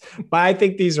sense. But I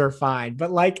think these are fine.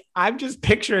 But like, I'm just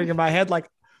picturing in my head, like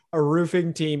a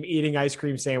roofing team eating ice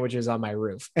cream sandwiches on my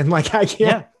roof. And like, I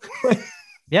can't.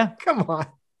 Yeah. Come on.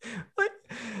 Like,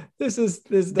 this.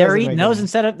 They're eating those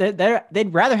instead of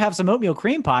they'd rather have some oatmeal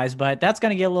cream pies, but that's going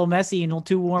to get a little messy and a little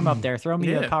too warm up there. Throw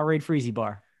me a Powerade Freezy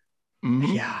bar.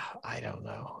 Mm-hmm. Yeah, I don't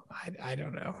know. I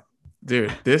don't know.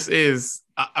 Dude, this is,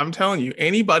 I'm telling you,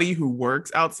 anybody who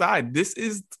works outside, this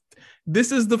is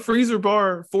the freezer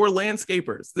bar for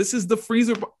landscapers. This is the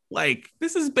freezer bar. Like,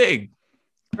 this is big.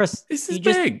 Chris, this is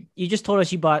big. You just told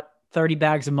us you bought 30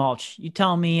 bags of mulch. You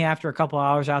telling me after a couple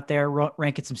hours out there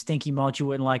ranking some stinky mulch, you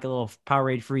wouldn't like a little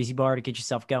Powerade Freezy bar to get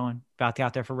yourself going? About to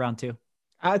out there for round 2.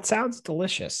 It sounds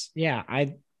delicious. Yeah,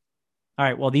 All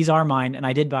right, well, these are mine, and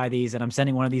I did buy these, and I'm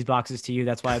sending one of these boxes to you.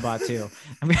 That's why I bought 2.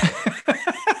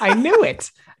 I knew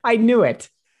it.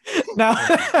 No,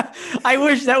 I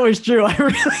wish that was true.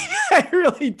 I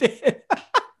really did.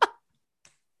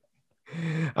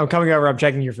 I'm coming over. I'm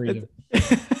checking your freezer.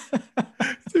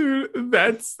 Dude,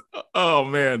 oh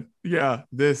man. Yeah,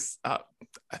 this, I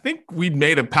think we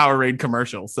made a Powerade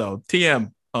commercial. So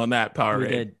TM on that Powerade. We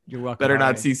did. You're welcome. Better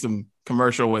not see some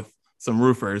commercial with some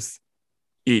roofers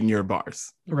eating your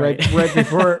bars. Right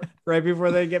before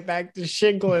they get back to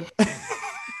shingling.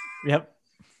 Yep.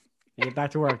 Get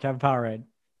back to work. Have a Powerade.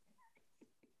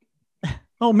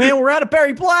 Oh man, we're out of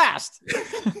Berry Blast.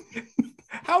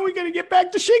 How are we going to get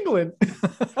back to shingling?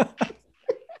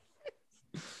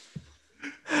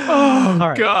 Oh,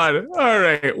 right. God. All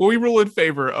right. Well, we rule in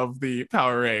favor of the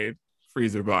Powerade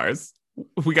freezer bars.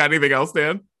 We got anything else,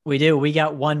 Dan? We do. We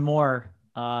got one more.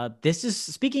 This is,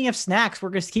 speaking of snacks, we're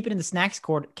going to keep it in the snacks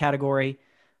category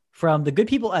from the good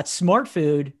people at Smart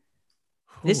Food.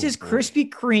 This is Krispy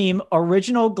Kreme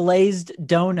original glazed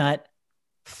donut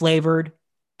flavored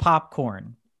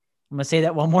popcorn. I'm going to say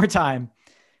that one more time.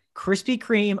 Krispy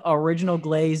Kreme original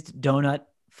glazed donut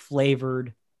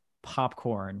flavored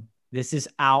popcorn. This is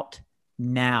out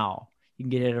now. You can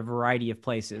get it at a variety of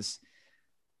places.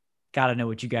 Got to know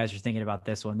what you guys are thinking about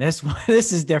this one. This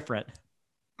is different.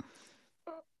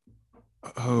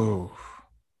 Oh,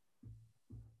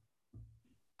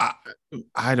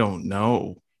 I don't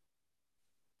know.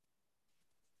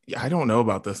 I don't know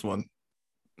about this one.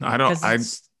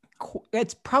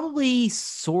 It's probably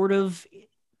sort of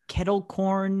kettle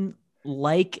corn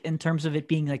like in terms of it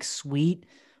being like sweet,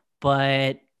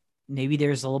 but maybe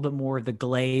there's a little bit more of the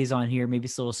glaze on here. Maybe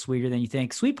it's a little sweeter than you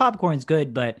think. Sweet popcorn's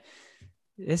good, but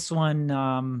this one,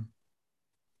 I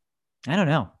don't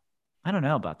know. I don't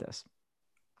know about this.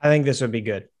 I think this would be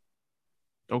good.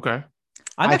 Okay.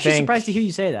 I'm actually surprised to hear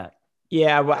you say that.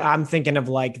 Yeah, well, I'm thinking of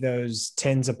like those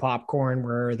tins of popcorn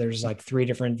where there's like 3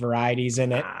 different varieties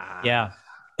in it. Yeah.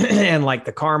 And like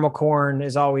the caramel corn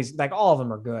is always like, all of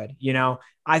them are good,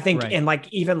 I think. Right. And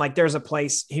like, even like there's a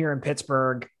place here in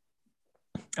Pittsburgh.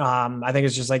 I think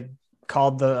it's just like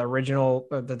called the original,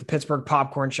 the Pittsburgh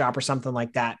Popcorn Shop or something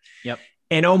like that. Yep.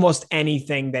 And almost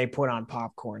anything they put on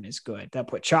popcorn is good. They'll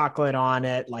put chocolate on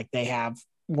it. Like they have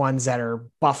ones that are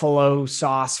buffalo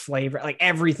sauce flavor, like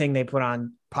everything they put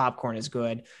on popcorn is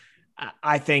good.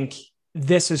 I think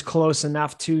this is close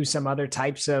enough to some other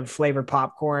types of flavored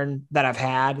popcorn that I've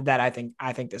had that I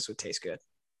think this would taste good.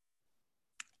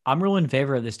 I'm really in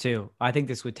favor of this too. I think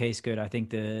this would taste good. I think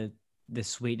the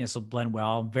sweetness will blend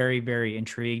well. I'm very, very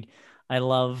intrigued. I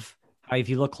love how if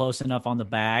you look close enough on the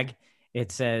bag,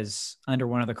 it says under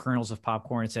one of the kernels of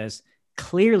popcorn, it says,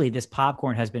 clearly this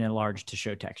popcorn has been enlarged to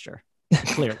show texture.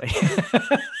 Clearly.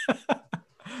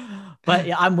 But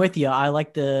yeah, I'm with you. I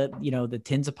like the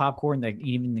tins of popcorn,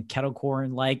 even the kettle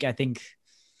corn. Like, I think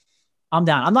I'm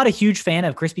down. I'm not a huge fan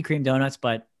of Krispy Kreme donuts,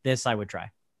 but this I would try.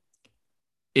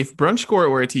 If Brunch Court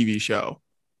were a TV show,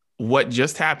 what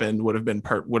just happened would have been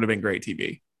great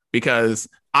TV, because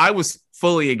I was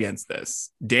fully against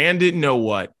this. Dan didn't know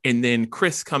what. And then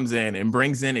Chris comes in and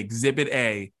brings in Exhibit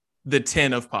A, the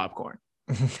tin of popcorn.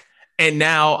 And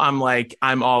now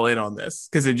I'm all in on this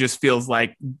because it just feels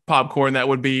like popcorn that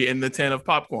would be in the tin of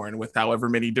popcorn with however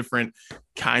many different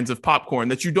kinds of popcorn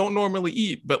that you don't normally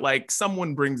eat. But like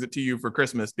someone brings it to you for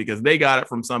Christmas because they got it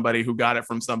from somebody who got it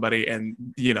from somebody. And,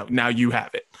 now you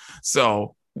have it.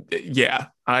 So, yeah,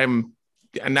 I'm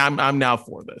now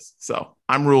for this. So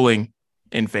I'm ruling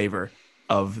in favor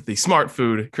of the Smart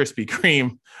Food Krispy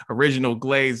Kreme original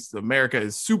glazed America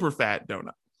is super fat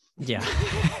donut. Yeah.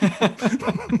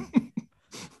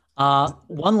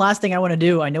 One last thing I want to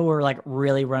do. I know we're like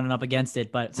really running up against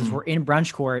it, but since we're in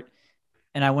brunch court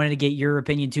and I wanted to get your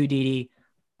opinion too, Didi,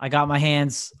 I got my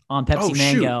hands on Pepsi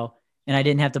Mango and I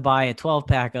didn't have to buy a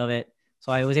 12-pack of it.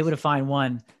 So I was able to find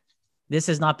one. This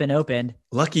has not been opened.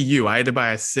 Lucky you. I had to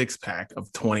buy a 6-pack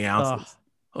of 20 ounces.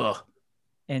 Ugh.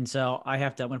 And so I'm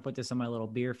going to put this in my little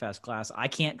beer fest glass. I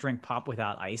can't drink pop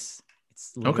without ice.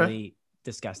 It's literally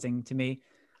disgusting to me.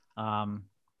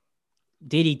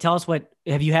 Didi, tell us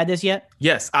have you had this yet?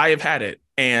 Yes, I have had it.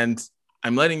 And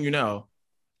I'm letting you know,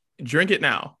 drink it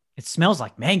now. It smells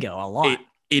like mango a lot.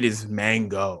 It is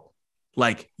mango.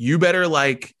 Like you better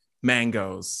like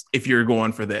mangoes if you're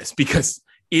going for this because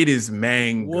it is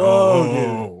mango.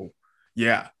 Whoa, dude.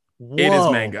 Yeah, it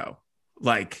is mango.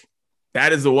 Like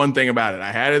that is the one thing about it.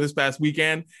 I had it this past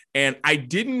weekend and I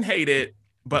didn't hate it.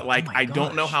 But I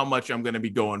don't know how much I'm going to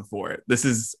be going for it.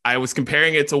 I was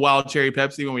comparing it to Wild Cherry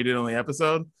Pepsi when we did on the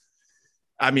episode.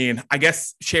 I mean, I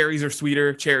guess cherries are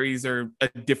sweeter. Cherries are a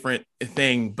different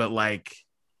thing, but like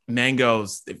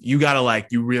mangoes, you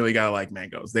really got to like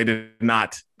mangoes. They did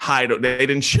not they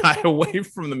didn't shy away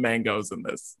from the mangoes in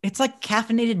this. It's like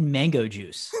caffeinated mango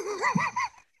juice.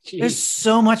 There's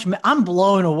so much. I'm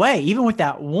blown away, even with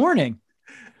that warning.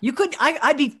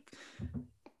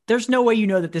 There's no way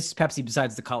that this is Pepsi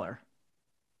besides the color.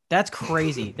 That's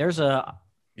crazy. There's a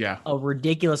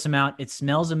ridiculous amount. It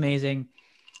smells amazing.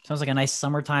 Smells like a nice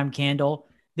summertime candle.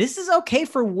 This is okay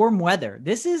for warm weather.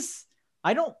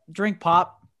 I don't drink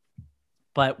pop,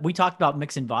 but we talked about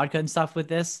mixing vodka and stuff with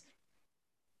this.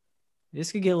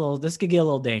 This could get a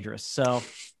little dangerous. So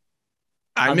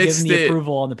I'm giving the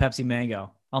approval on the Pepsi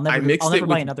Mango. I'll never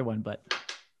buy another one, but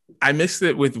I mixed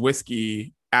it with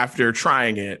whiskey after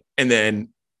trying it, and then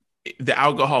the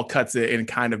alcohol cuts it and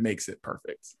kind of makes it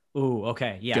perfect. Ooh,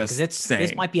 okay. Yeah, because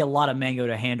this might be a lot of mango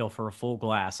to handle for a full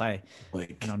glass. I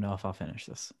don't know if I'll finish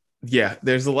this. Yeah,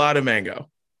 there's a lot of mango.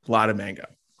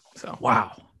 So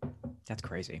wow. That's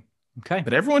crazy. Okay.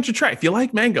 But everyone should try. If you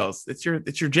like mangoes, it's your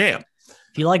jam.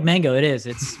 If you like mango, it is.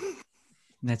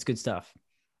 That's good stuff.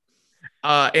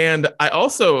 And I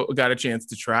also got a chance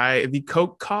to try the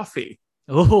Coke coffee.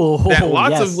 Oh, that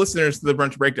lots of listeners to the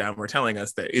Brunch Breakdown were telling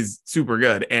us that is super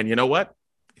good. And you know what?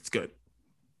 It's good.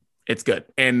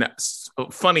 And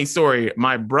funny story,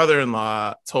 my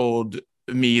brother-in-law told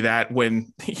me that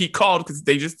when he called, because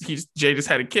Jay just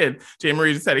had a kid, Jay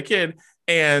Marie just had a kid.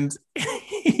 And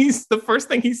he's the first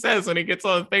thing he says when he gets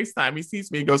on FaceTime, he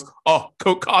sees me, he goes, "Oh,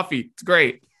 Coke coffee. It's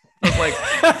great." I was like,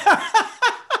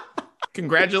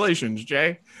 congratulations,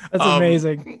 Jay. That's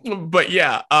amazing. But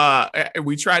yeah,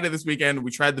 we tried it this weekend.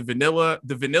 We tried the vanilla.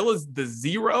 The vanilla's the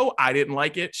zero. I didn't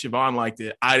like it. Siobhan liked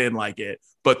it. I didn't like it.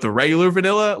 But the regular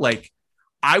vanilla, like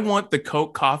I want the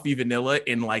Coke coffee vanilla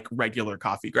in like regular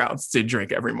coffee grounds to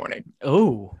drink every morning.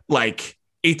 Oh, like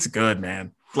it's good,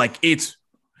 man. Like it's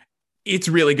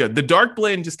really good. The dark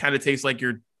blend just kind of tastes like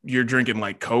you're drinking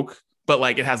like Coke, but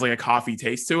like it has like a coffee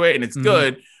taste to it and it's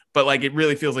good. But like it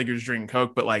really feels like you're just drinking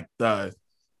Coke. But like the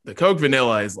Coke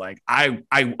vanilla is like I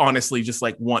honestly just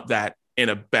like want that in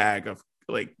a bag of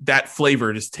like that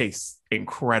flavor just tastes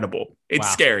incredible. It's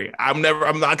scary. I'm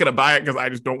not gonna buy it because I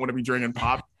just don't want to be drinking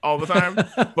pop all the time.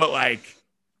 But like,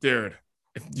 dude,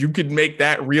 if you could make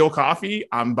that real coffee,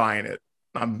 I'm buying it.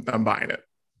 I'm buying it.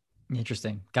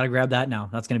 Interesting. Got to grab that now.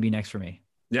 That's gonna be next for me.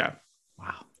 Yeah.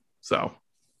 Wow. So,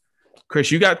 Chris,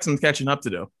 you got some catching up to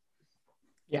do.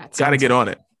 Yeah, got to get on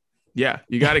it. Yeah,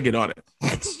 you got to get on it.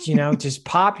 It's, just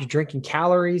pop. You're drinking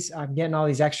calories. I'm getting all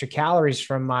these extra calories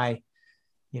from my,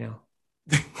 No,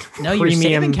 you're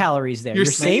saving calories there. You're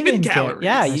saving calories.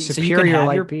 Yeah, superior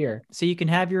light beer. So you can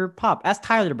have your pop. Ask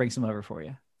Tyler to bring some over for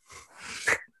you.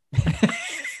 Well,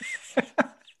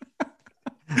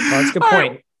 that's a good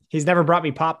point. He's never brought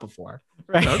me pop before.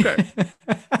 Right. Okay.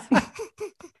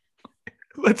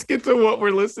 Let's get to what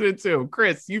we're listening to.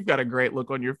 Chris, you've got a great look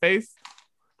on your face.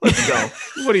 Let's go.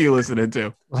 What are you listening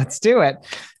to? Let's do it.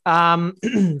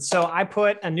 So I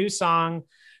put a new song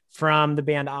from the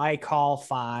band I Call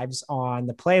Fives on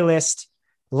the playlist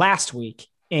last week.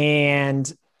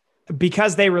 And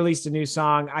because they released a new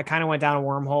song, I kind of went down a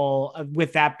wormhole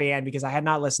with that band because I had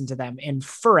not listened to them in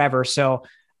forever. So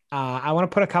I want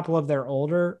to put a couple of their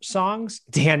older songs.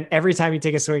 Dan, every time you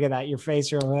take a swig of that, your face,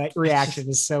 your reaction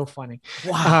is so funny.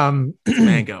 Wow.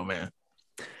 Mango, man.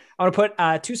 I want to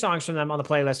put 2 songs from them on the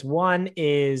playlist. One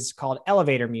is called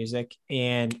Elevator Music,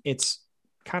 and it's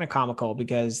kind of comical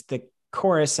because the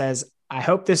chorus says, "I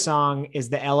hope this song is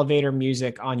the elevator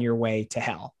music on your way to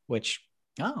hell," which,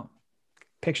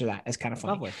 picture that as kind of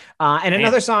funny. Lovely. And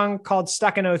another song called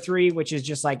Stuck in 03, which is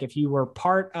just like if you were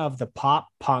part of the pop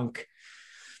punk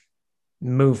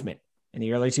movement in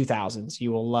the early 2000s,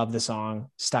 you will love the song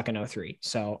Stuck in 03.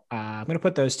 So I'm going to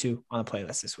put those 2 on the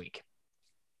playlist this week.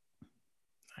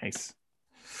 Nice.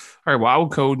 All right. Well, I will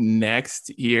go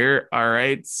next here. All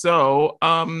right. So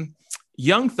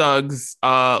Young Thug's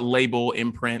label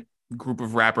imprint, group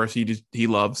of rappers he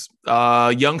loves.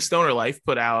 Young Stoner Life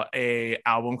put out a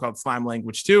album called Slime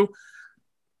Language 2.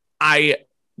 I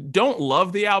don't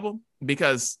love the album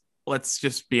because, let's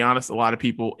just be honest, a lot of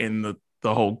people in the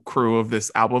whole crew of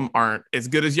this album aren't as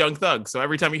good as Young Thug. So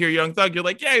every time you hear Young Thug, you're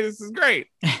like, "Yay, this is great."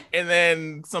 And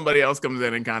then somebody else comes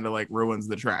in and kind of like ruins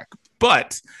the track.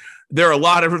 But there are a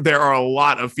lot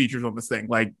of features on this thing.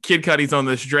 Like Kid Cudi's on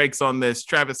this, Drake's on this,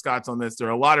 Travis Scott's on this. There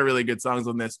are a lot of really good songs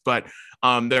on this, but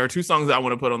there are 2 songs that I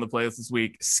want to put on the playlist this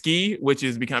week. Ski, which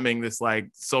is becoming this like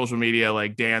social media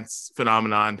like dance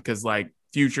phenomenon because like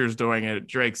Future's doing it,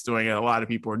 Drake's doing it, a lot of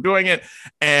people are doing it,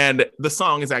 and the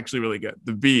song is actually really good.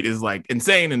 The beat is like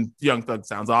insane, and Young Thug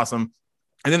sounds awesome.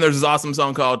 And then there's this awesome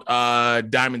song called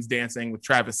Diamonds Dancing with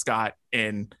Travis Scott,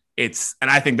 and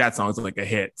I think that song is like a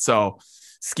hit. So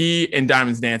Ski and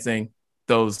Diamonds Dancing,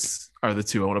 those are the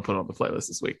 2 I want to put on the playlist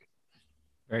this week.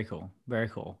 Very cool. Very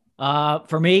cool.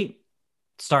 For me,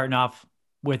 starting off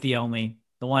with the one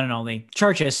and only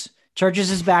Churches.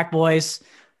 Churches is back, boys.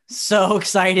 So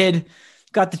excited.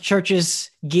 Got the Churches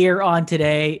gear on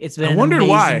today. It's been an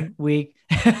amazing week.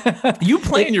 You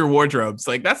plan your wardrobes.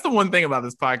 Like, that's the one thing about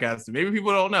this podcast. Maybe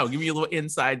people don't know. Give me a little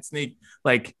inside sneak.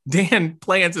 Like, Dan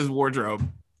plans his wardrobe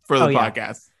for the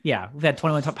podcast. Yeah. We've had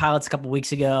 21 Pilots a couple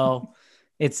weeks ago.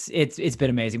 It's been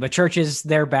amazing. But Churches,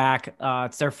 they're back.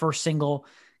 It's their first single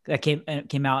that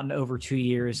came out in over 2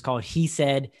 years called He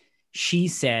Said, She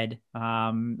Said.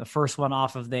 The first one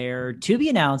off of their to be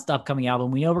announced upcoming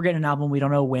album. We know we're getting an album. We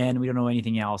don't know when. We don't know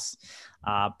anything else.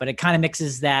 But it kind of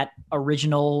mixes that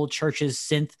original Churches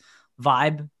synth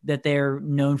vibe that they're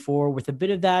known for with a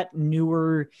bit of that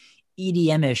newer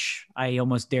EDM-ish, I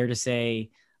almost dare to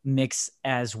say, mix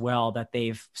as well, that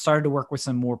they've started to work with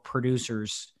some more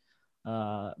producers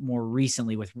more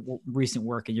recently with recent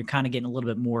work, and you're kind of getting a little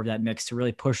bit more of that mix to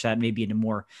really push that maybe into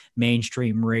more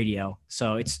mainstream radio.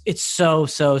 So it's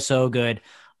so good.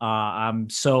 I'm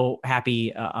so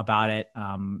happy about it.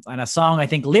 And a song I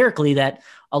think lyrically that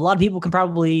a lot of people can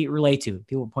probably relate to.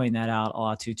 People pointing that out a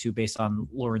lot too, based on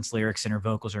Lauren's lyrics, and her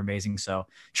vocals are amazing. So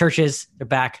Churches, they're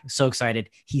back. So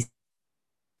excited.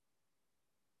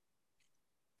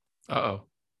 Uh-oh.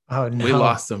 Oh no, we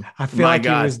lost him. I feel like he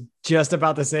was just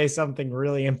about to say something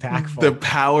really impactful. The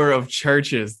power of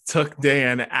Churches took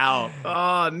Dan out.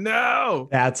 Oh no,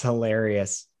 that's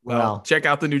hilarious. Well, check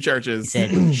out the new Churches.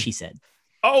 She said.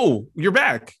 Oh, you're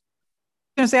back.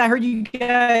 I was gonna say I heard you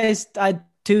guys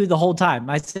too the whole time.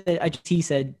 He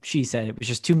said, she said. It was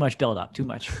just too much build up. Too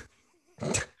much.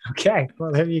 Okay,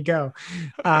 well there you go.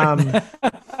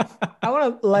 I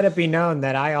want to let it be known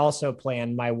that I also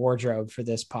planned my wardrobe for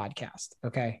this podcast.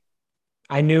 Okay,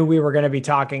 I knew we were going to be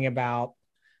talking about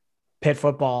Pitt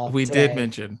football. We today. did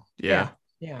mention, yeah.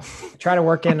 Try to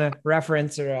work in a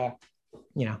reference or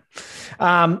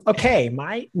okay,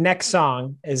 my next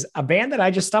song is a band that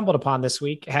I just stumbled upon this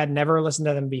week. Had never listened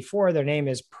to them before. Their name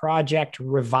is Project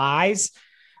Revise.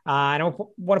 I don't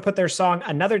want to put their song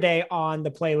Another Day on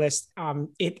the playlist.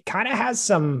 It kind of has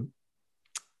some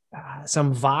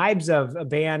vibes of a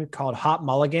band called Hot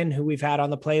Mulligan, who we've had on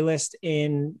the playlist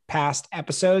in past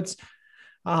episodes.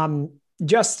 I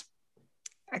guess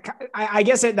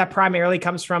that primarily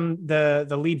comes from the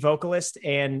lead vocalist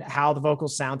and how the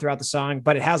vocals sound throughout the song,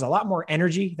 but it has a lot more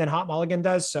energy than Hot Mulligan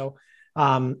does. So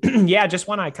just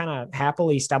one I kind of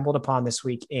happily stumbled upon this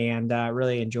week and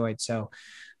really enjoyed. So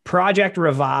Project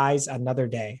Revise, Another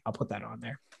Day. I'll put that on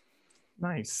there.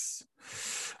 Nice.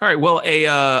 All right. Well,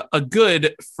 a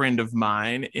good friend of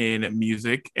mine in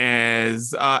music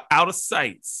is Out of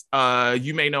Sights.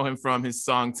 You may know him from his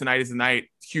song "Tonight Is the Night,"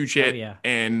 huge hit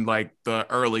in like the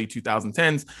early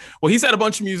 2010s. Well, he's had a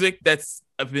bunch of music that's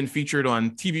been featured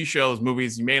on TV shows,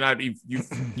 movies. You may not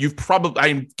you've probably,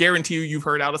 I guarantee you've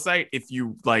heard Out of Sight if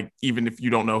you like, even if you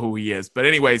don't know who he is. But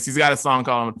anyways, he's got a song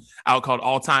called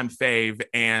All Time Fave,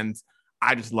 and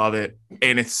I just love it.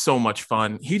 And it's so much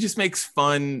fun. He just makes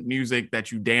fun music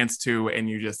that you dance to and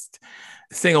you just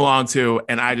sing along to.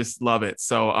 And I just love it.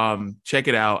 So check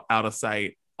it out. Out of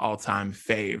Sight, All Time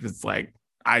Fave. It's like,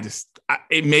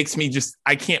 it makes me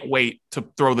I can't wait to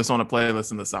throw this on a playlist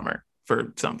in the summer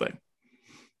for something.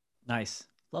 Nice.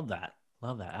 Love that.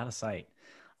 Out of Sight.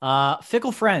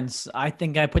 Fickle Friends. I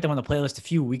think I put them on the playlist a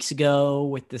few weeks ago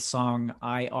with the song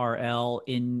IRL,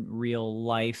 In Real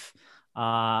Life.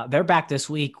 They're back this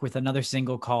week with another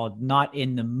single called Not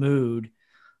in the Mood.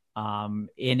 And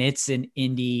it's an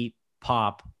indie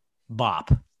pop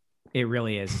bop. It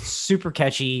really is. It's super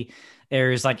catchy.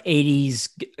 There's like 80s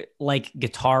like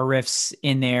guitar riffs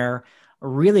in there.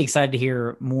 Really excited to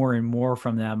hear more and more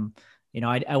from them. You know,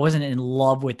 I wasn't in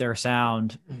love with their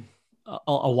sound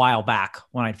a while back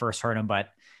when I first heard them, but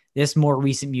this more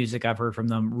recent music I've heard from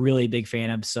them, really big fan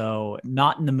of. So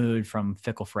Not in the Mood from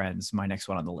Fickle Friends, my next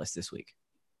one on the list this week.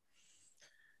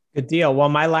 Good deal. Well,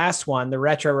 my last one, the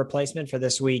retro replacement for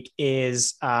this week,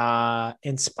 is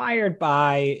inspired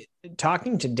by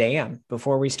talking to Dan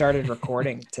before we started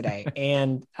recording today.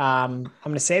 And I'm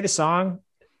going to say the song,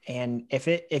 and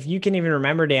if you can even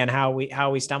remember, Dan, how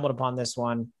we stumbled upon this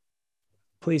one,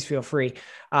 please feel free.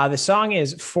 The song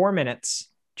is 4 Minutes,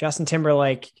 Justin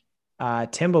Timberlake,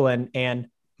 Timbaland, and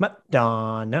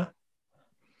Madonna.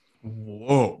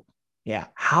 Whoa. Yeah.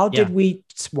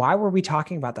 Why were we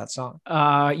talking about that song?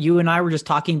 You and I were just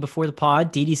talking before the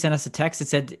pod. Didi sent us a text.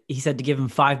 He said to give him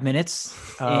 5 minutes.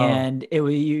 And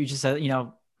you just said,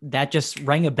 that just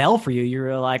rang a bell for you. You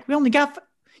were like,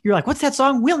 you're like, what's that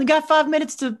song? We only got 5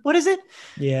 minutes to, what is it?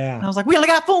 Yeah. And I was like, we only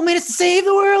got 4 minutes to save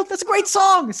the world. That's a great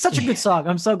song. It's such a good song.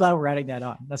 I'm so glad we're adding that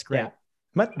on. That's great. Yeah.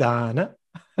 Madonna.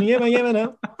 Yeah.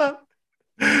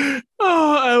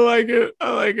 Oh, I like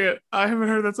it. I haven't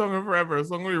heard that song in forever,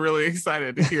 so I'm gonna be really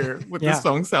excited to hear what this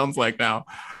song sounds like now.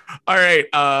 All right,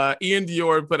 Ian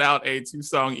Dior put out a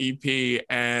 2-song EP,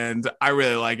 and I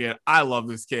really like it. I love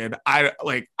this kid.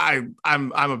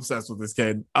 I'm obsessed with this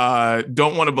kid.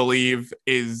 Don't Want to Believe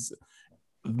is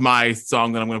my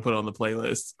song that I'm gonna put on the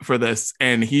playlist for this,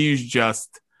 and he's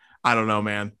just, I don't know,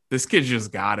 man. This kid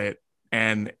just got it.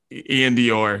 And Ian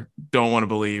Dior, Don't Want to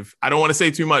Believe. I don't want to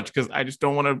say too much because I just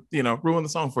don't want to, ruin the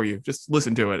song for you. Just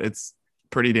listen to it. It's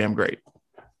pretty damn great.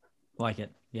 Like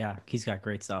it. Yeah, he's got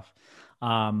great stuff.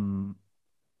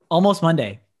 Almost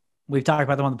Monday. We've talked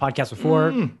about them on the podcast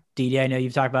before. Didi, I know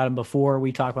you've talked about him before.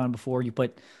 We talked about him before. You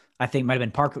put, I think might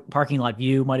have been Parking Lot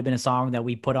View, might have been a song that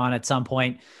we put on at some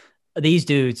point. These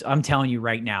dudes, I'm telling you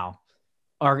right now,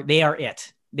 they are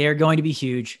it. They're going to be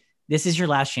huge. This is your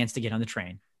last chance to get on the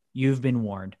train. You've been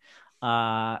warned.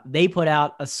 They put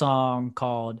out a song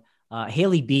called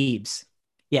Haley Biebs.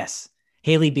 Yes,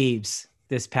 Haley Biebs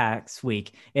this past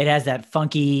week. It has that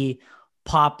funky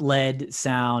pop-led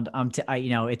sound.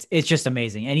 It's just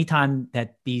amazing. Anytime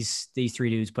that these three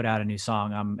dudes put out a new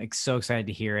song, I'm so excited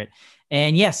to hear it.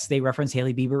 And yes, they reference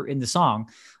Hailey Bieber in the song.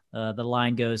 The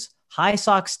line goes, "High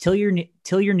socks till your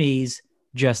knees,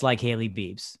 just like Haley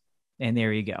Biebs." And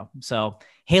there you go. So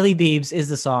Haley Biebs is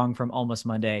the song from Almost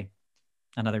Monday.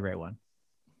 Another great one.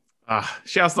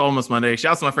 Shouts to Almost Monday.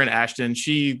 Shouts to my friend Ashton.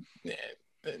 She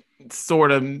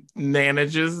sort of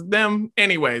manages them.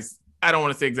 Anyways, I don't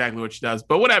want to say exactly what she does,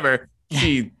 but whatever.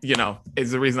 She,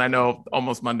 is the reason I know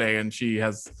Almost Monday, and she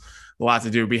has a lot to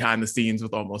do behind the scenes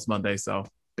with Almost Monday. So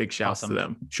big shouts to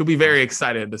them. She'll be very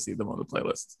excited to see them on the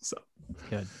playlist. So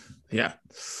good. Yeah.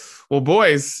 Well,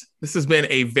 boys, this has been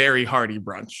a very hearty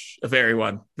brunch. Very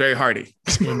hearty.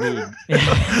 Indeed.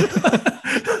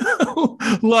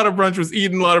 A lot of brunch was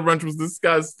eaten, a lot of brunch was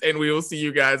discussed, and we will see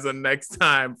you guys next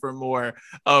time for more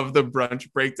of the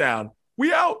Brunch Breakdown.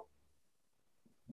 We out.